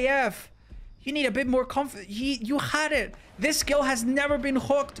dead AF. You need a bit more confidence. You had it. This girl has never been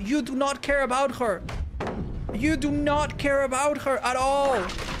hooked. You do not care about her. You do not care about her at all.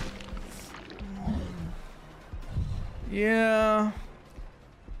 Yeah.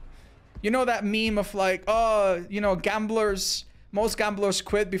 You know that meme of like, oh, you know, gamblers, most gamblers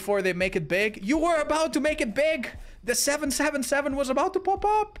quit before they make it big. You were about to make it big. The 777 was about to pop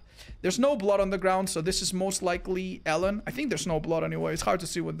up. There's no blood on the ground, so this is most likely Ellen. I think there's no blood anyway. It's hard to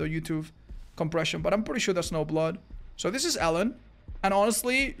see with the YouTube compression, but I'm pretty sure there's no blood. So this is Ellen. And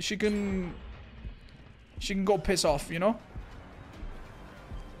honestly, she can go piss off, you know?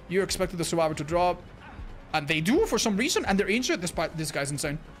 You expected the survivor to drop. And they do for some reason, and they're injured. This guy's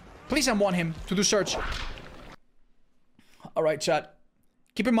insane. Please M1 him to do search. Alright, chat.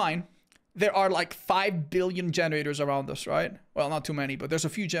 Keep in mind, there are like 5 billion generators around us, right? Well, not too many, but there's a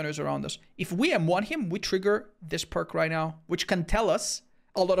few generators around us. If we M1 him, we trigger this perk right now, which can tell us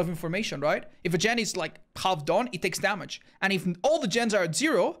a lot of information, right? If a gen is like half done, it takes damage. And if all the gens are at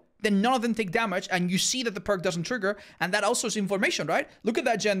 0, then none of them take damage, and you see that the perk doesn't trigger, and that also is information, right? Look at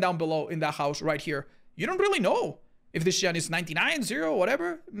that gen down below in that house right here. You don't really know if this gen is 99, 0,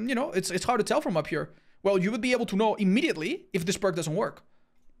 whatever. You know, it's hard to tell from up here. Well, you would be able to know immediately if this perk doesn't work.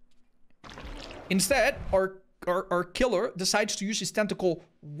 Instead, our killer decides to use his Tentacle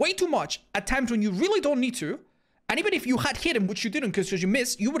way too much at times when you really don't need to. And even if you had hit him, which you didn't because you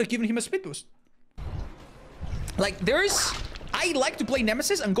missed, you would have given him a speed boost. Like, I like to play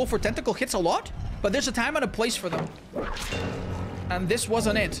Nemesis and go for Tentacle hits a lot, but there's a time and a place for them. And this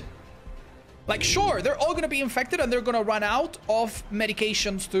wasn't it. Like, sure, they're all gonna be infected and they're gonna run out of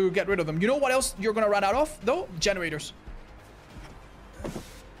medications to get rid of them. You know what else you're gonna run out of, though? Generators.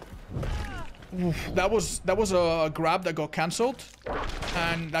 Oof, that was a grab that got cancelled,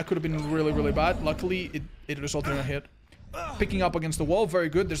 and that could have been really, really bad. Luckily, it resulted in a hit. Picking up against the wall, very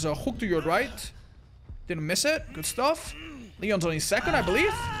good. There's a hook to your right. Didn't miss it. Good stuff. Leon's on his second, I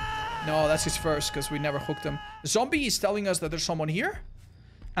believe. No, that's his first, because we never hooked him. Zombie is telling us that there's someone here.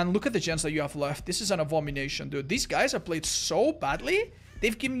 And look at the gens that you have left. This is an abomination, dude. These guys have played so badly.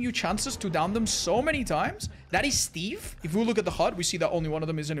 They've given you chances to down them so many times. That is Steve. If we look at the HUD, we see that only one of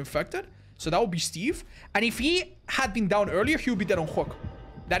them isn't infected. So that would be Steve. And if he had been down earlier, he would be dead on hook.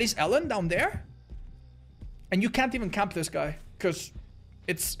 That is Ellen down there. And you can't even camp this guy. Because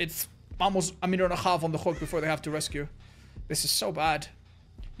it's almost a minute and a half on the hook before they have to rescue. This is so bad.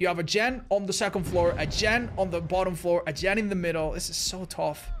 You have a gen on the second floor, a gen on the bottom floor, a gen in the middle. This is so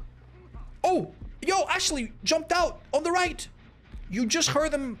tough. Oh, yo, Ashley jumped out on the right. You just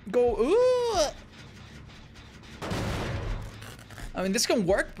heard them go, ooh. I mean, this can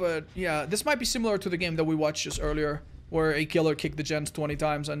work, but yeah, this might be similar to the game that we watched just earlier, where a killer kicked the gens 20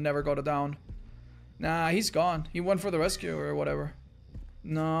 times and never got it down. Nah, he's gone. He went for the rescue or whatever.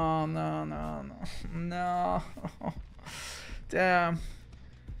 No. Damn.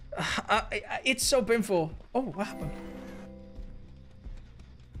 It's so painful. Oh, what happened?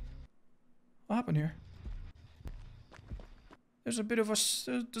 What happened here? There's a bit of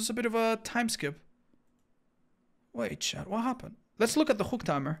a time skip. Wait, chat, what happened? Let's look at the hook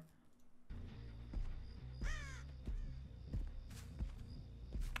timer.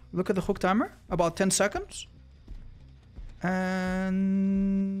 Look at the hook timer. About 10 seconds.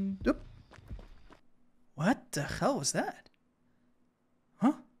 And... Oop. What the hell was that?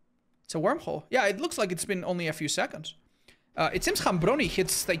 Huh? It's a wormhole. Yeah, it looks like it's been only a few seconds. It seems Hambroni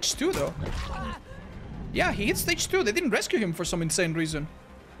hit stage 2 though. Yeah, he hit stage 2. They didn't rescue him for some insane reason.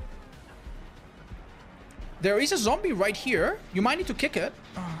 There is a zombie right here. You might need to kick it.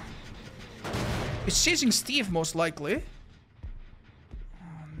 Oh. It's chasing Steve most likely.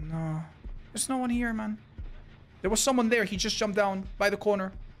 Oh no. There's no one here, man. There was someone there. He just jumped down by the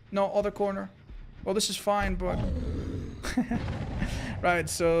corner. No, other corner. Well, this is fine, but... Right,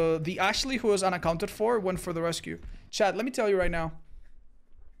 so the Ashley who was unaccounted for went for the rescue. Chat, let me tell you right now.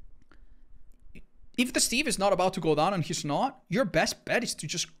 If the Steve is not about to go down and he's not, your best bet is to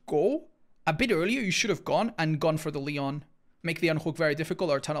just go. A bit earlier, you should have gone for the Leon. Make the unhook very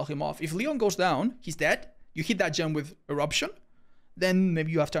difficult or tunnel him off. If Leon goes down, he's dead. You hit that gem with Eruption. Then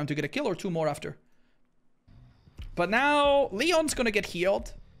maybe you have time to get a kill or two more after. But now, Leon's gonna get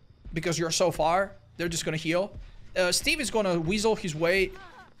healed. Because you're so far. They're just gonna heal. Steve is gonna weasel his way.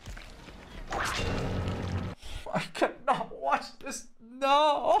 I cannot watch this.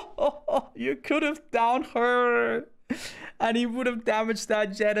 No! You could have downed her. And he would have damaged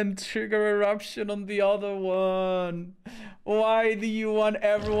that jet and trigger Eruption on the other one. Why do you want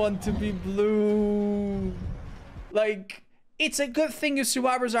everyone to be blue? Like, it's a good thing if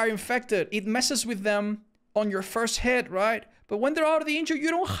survivors are infected. It messes with them on your first hit, right? But when they're out of the injury, you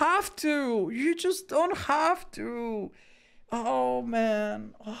don't have to. You just don't have to. Oh,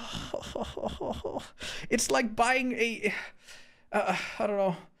 man. Oh. It's like buying a... I don't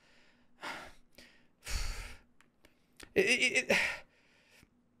know. It's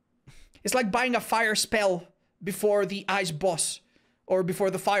like buying a fire spell before the ice boss. Or before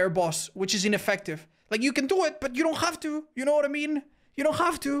the fire boss, which is ineffective. Like, you can do it, but you don't have to. You know what I mean? You don't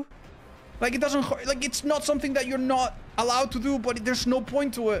have to. Like, it doesn't... Like, it's not something that you're not allowed to do, but there's no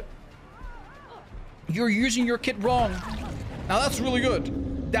point to it. You're using your kit wrong. Now, that's really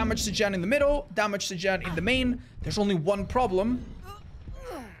good. Damage the gen in the middle. Damage the gen in the main. There's only one problem.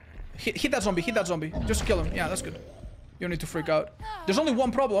 Hit that zombie. Hit that zombie. Just kill him. Yeah, that's good. You don't need to freak out. There's only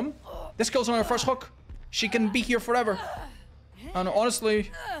one problem. This kill's on her first hook. She can be here forever. And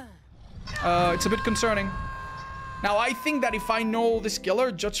honestly, it's a bit concerning. Now, I think that if I know this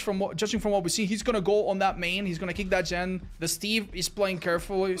killer, judging from what we see, he's gonna go on that main. He's gonna kick that gen. The Steve is playing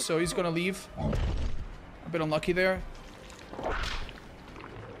carefully, so he's gonna leave. A bit unlucky there.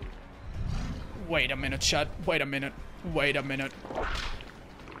 Wait a minute, chat. Wait a minute. Wait a minute.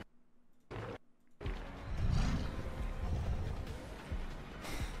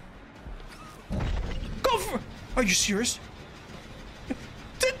 Go for... Are you serious?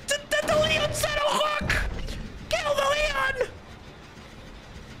 The Leon set a hook! Kill the Leon!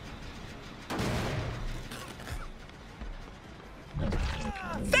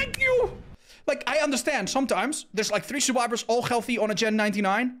 Thank you! Like, I understand, sometimes there's like 3 survivors all healthy on a gen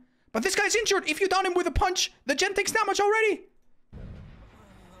 99. But this guy's injured. If you down him with a punch, the gen takes damage already.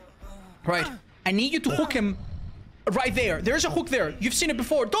 Right. I need you to hook him right there. There's a hook there. You've seen it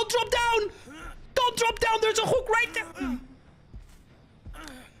before. Don't drop down! Don't drop down! There's a hook right there!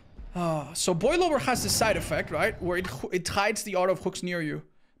 So boilover has this side effect, right? Where it hides the auto of hooks near you.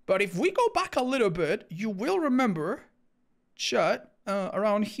 But if we go back a little bit, you will remember, chat,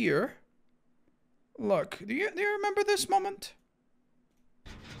 around here. Look, do you remember this moment?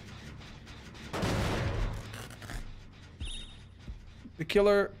 The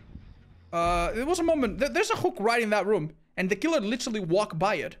killer, there was a moment, there's a hook right in that room, and the killer literally walked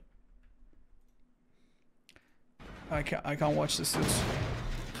by it. I can't watch this, dudes.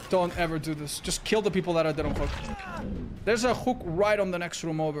 Don't ever do this. Just kill the people that are dead on hook. There's a hook right on the next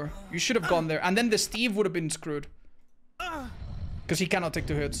room over. You should have gone there. And then the Steve would have been screwed. Because he cannot take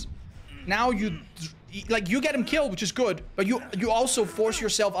 2 hits. Now you get him killed, which is good. But you also force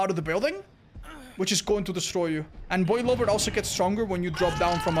yourself out of the building, which is going to destroy you. And boilover also gets stronger when you drop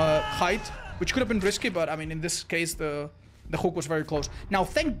down from a height, which could have been risky, but I mean, in this case, the hook was very close. Now,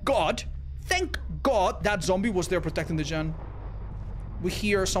 thank God that zombie was there protecting the gen. We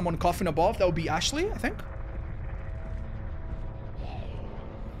hear someone coughing above. That would be Ashley, I think.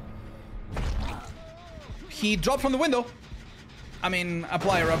 He dropped from the window. I mean,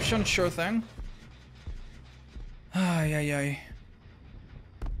 apply eruption, sure thing. Ay.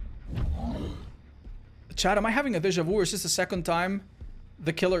 Chat, am I having a deja vu, or is this the second time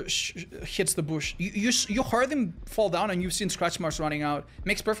the killer hits the bush? You heard him fall down and you've seen scratch marks running out.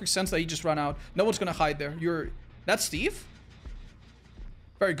 Makes perfect sense that he just ran out. No one's gonna hide there. That's Steve?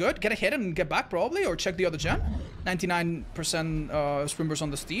 Very good. Get a hit and get back, probably, or check the other gen. 99% swim burst on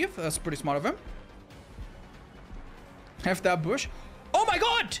the Steve. That's pretty smart of him. Have that bush. Oh my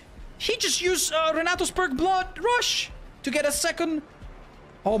god! He just used Renato's perk Blood Rush to get a second.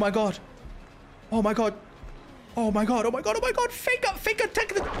 Oh my god. Oh my god. Oh my god. Oh my god. Oh my god. Fake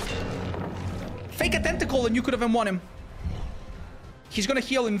a tentacle and you could have won him. He's gonna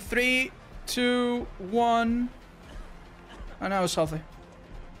heal in 3, 2, 1. And now he's healthy.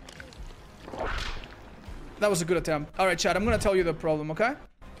 That was a good attempt. Alright, chat, I'm gonna tell you the problem, okay?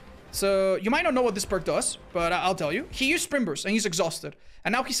 So, you might not know what this perk does, but I'll tell you. He used Spring Burst, and he's exhausted.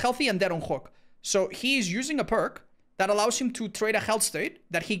 And now he's healthy and dead on hook. So, he's using a perk that allows him to trade a health state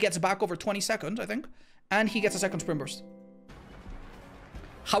that he gets back over 20 seconds, I think. And he gets a second Spring Burst.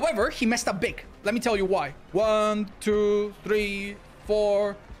 However, he messed up big. Let me tell you why. 1, 2, 3,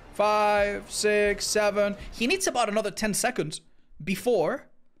 4, 5, 6, 7. He needs about another 10 seconds before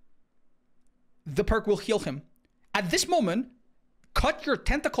the perk will heal him. At this moment, cut your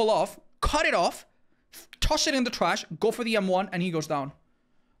tentacle off, cut it off, toss it in the trash, go for the M1, and he goes down.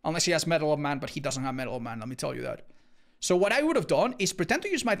 Unless he has Metal of Man, but he doesn't have Metal of Man, let me tell you that. So what I would have done is pretend to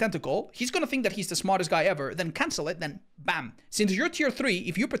use my tentacle. He's gonna think that he's the smartest guy ever, then cancel it, then bam. Since you're tier 3,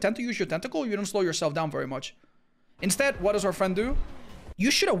 if you pretend to use your tentacle, you don't slow yourself down very much. Instead, what does our friend do?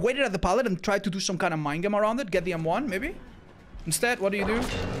 You should have waited at the pallet and tried to do some kind of mind game around it, get the M1, maybe? Instead, what do?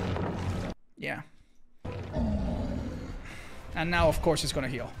 Yeah. And now, of course, he's gonna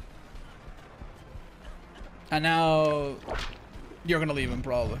heal. And now you're gonna leave him,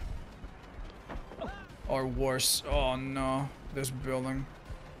 probably. Or worse. Oh no, this building.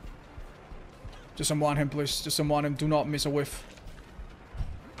 Just unwind him, please. Just unwind him. Do not miss a whiff.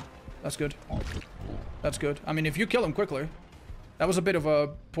 That's good. That's good. I mean, if you kill him quickly. That was a bit of a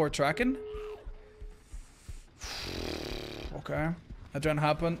poor tracking. Okay. That didn't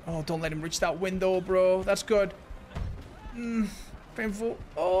happen. Oh, don't let him reach that window, bro. That's good. Painful.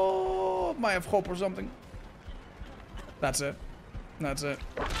 Oh, might have hope or something. That's it. That's it.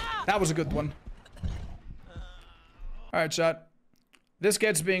 That was a good one. Alright, chat. This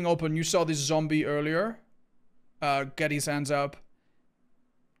gate's being open. You saw this zombie earlier. Get his hands up.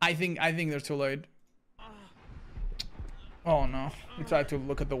 I think they're too late. Oh no. He tried to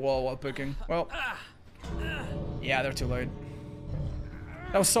look at the wall while picking. Well. Yeah, they're too late.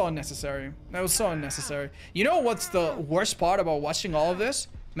 That was so unnecessary. That was so unnecessary. You know what's the worst part about watching all of this?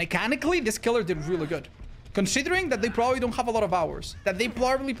 Mechanically, this killer did really good. Considering that they probably don't have a lot of hours, that they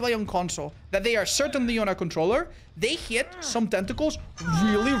probably play on console, that they are certainly on a controller, they hit some tentacles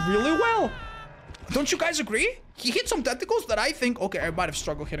really, really well. Don't you guys agree? He hit some tentacles that I think, okay, I might have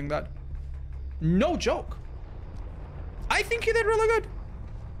struggled hitting that. No joke. I think he did really good.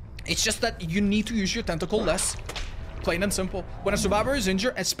 It's just that you need to use your tentacle less. Plain and simple. When a survivor is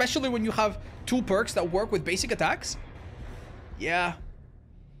injured, especially when you have 2 perks that work with basic attacks. Yeah.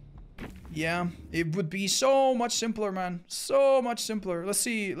 Yeah. It would be so much simpler, man. So much simpler. Let's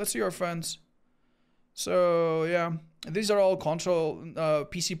see our friends. So, yeah. These are all console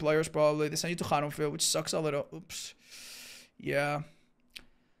PC players, probably. They send you to Haronfield, which sucks a little. Oops. Yeah.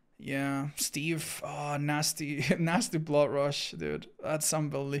 Yeah. Steve. Oh, nasty. Nasty blood rush, dude. That's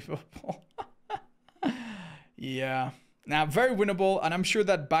unbelievable. Yeah. Now, very winnable, and I'm sure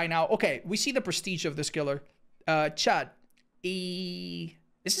that by now... Okay, we see the prestige of this killer. Chat.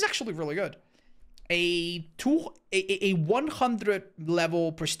 This is actually really good. A 100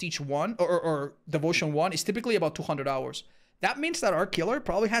 level prestige 1 or devotion 1 is typically about 200 hours. That means that our killer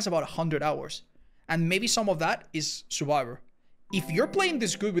probably has about 100 hours. And maybe some of that is survivor. If you're playing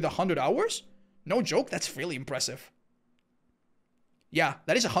this good with 100 hours, no joke, that's really impressive. Yeah,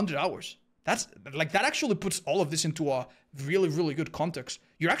 that is 100 hours. That's like, that actually puts all of this into a really, really good context.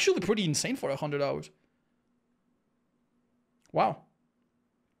 You're actually pretty insane for 100 hours. Wow.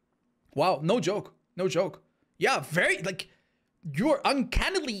 Wow, no joke. No joke. Yeah, very, like, you're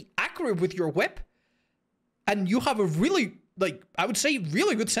uncannily accurate with your whip. And you have a really, like, I would say,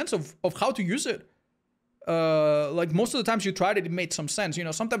 really good sense of how to use it. Like, most of the times you tried it, it made some sense. You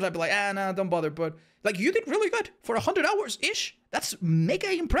know, sometimes I'd be like, nah, don't bother. But, like, you did really good for 100 hours-ish. That's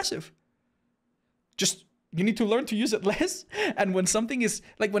mega impressive. Just, you need to learn to use it less. And when something is,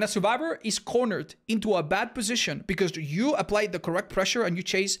 like, when a survivor is cornered into a bad position because you applied the correct pressure and you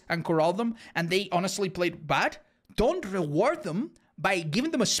chase and corral them and they honestly played bad, don't reward them by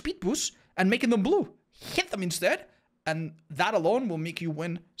giving them a speed boost and making them blue. Hit them instead. And that alone will make you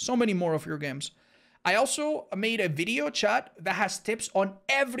win so many more of your games. I also made a video, chat, that has tips on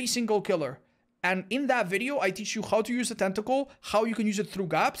every single killer. And in that video, I teach you how to use the tentacle, how you can use it through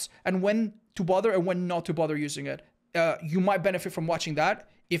gaps, and when to bother and when not to bother using it. You might benefit from watching that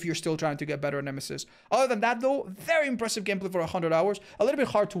if you're still trying to get better at Nemesis. Other than that, though, very impressive gameplay for 100 hours. A little bit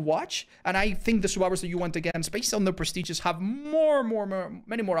hard to watch, and I think the survivors that you went against, based on the prestiges, have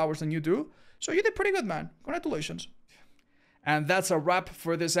many more hours than you do. So you did pretty good, man. Congratulations. And that's a wrap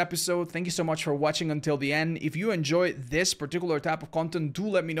for this episode. Thank you so much for watching until the end. If you enjoy this particular type of content, do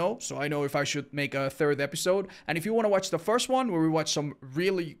let me know so I know if I should make a third episode. And if you want to watch the first one, where we watch some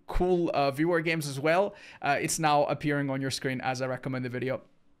really cool viewer games as well, it's now appearing on your screen as I recommend the video.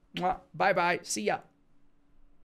 Bye-bye. See ya.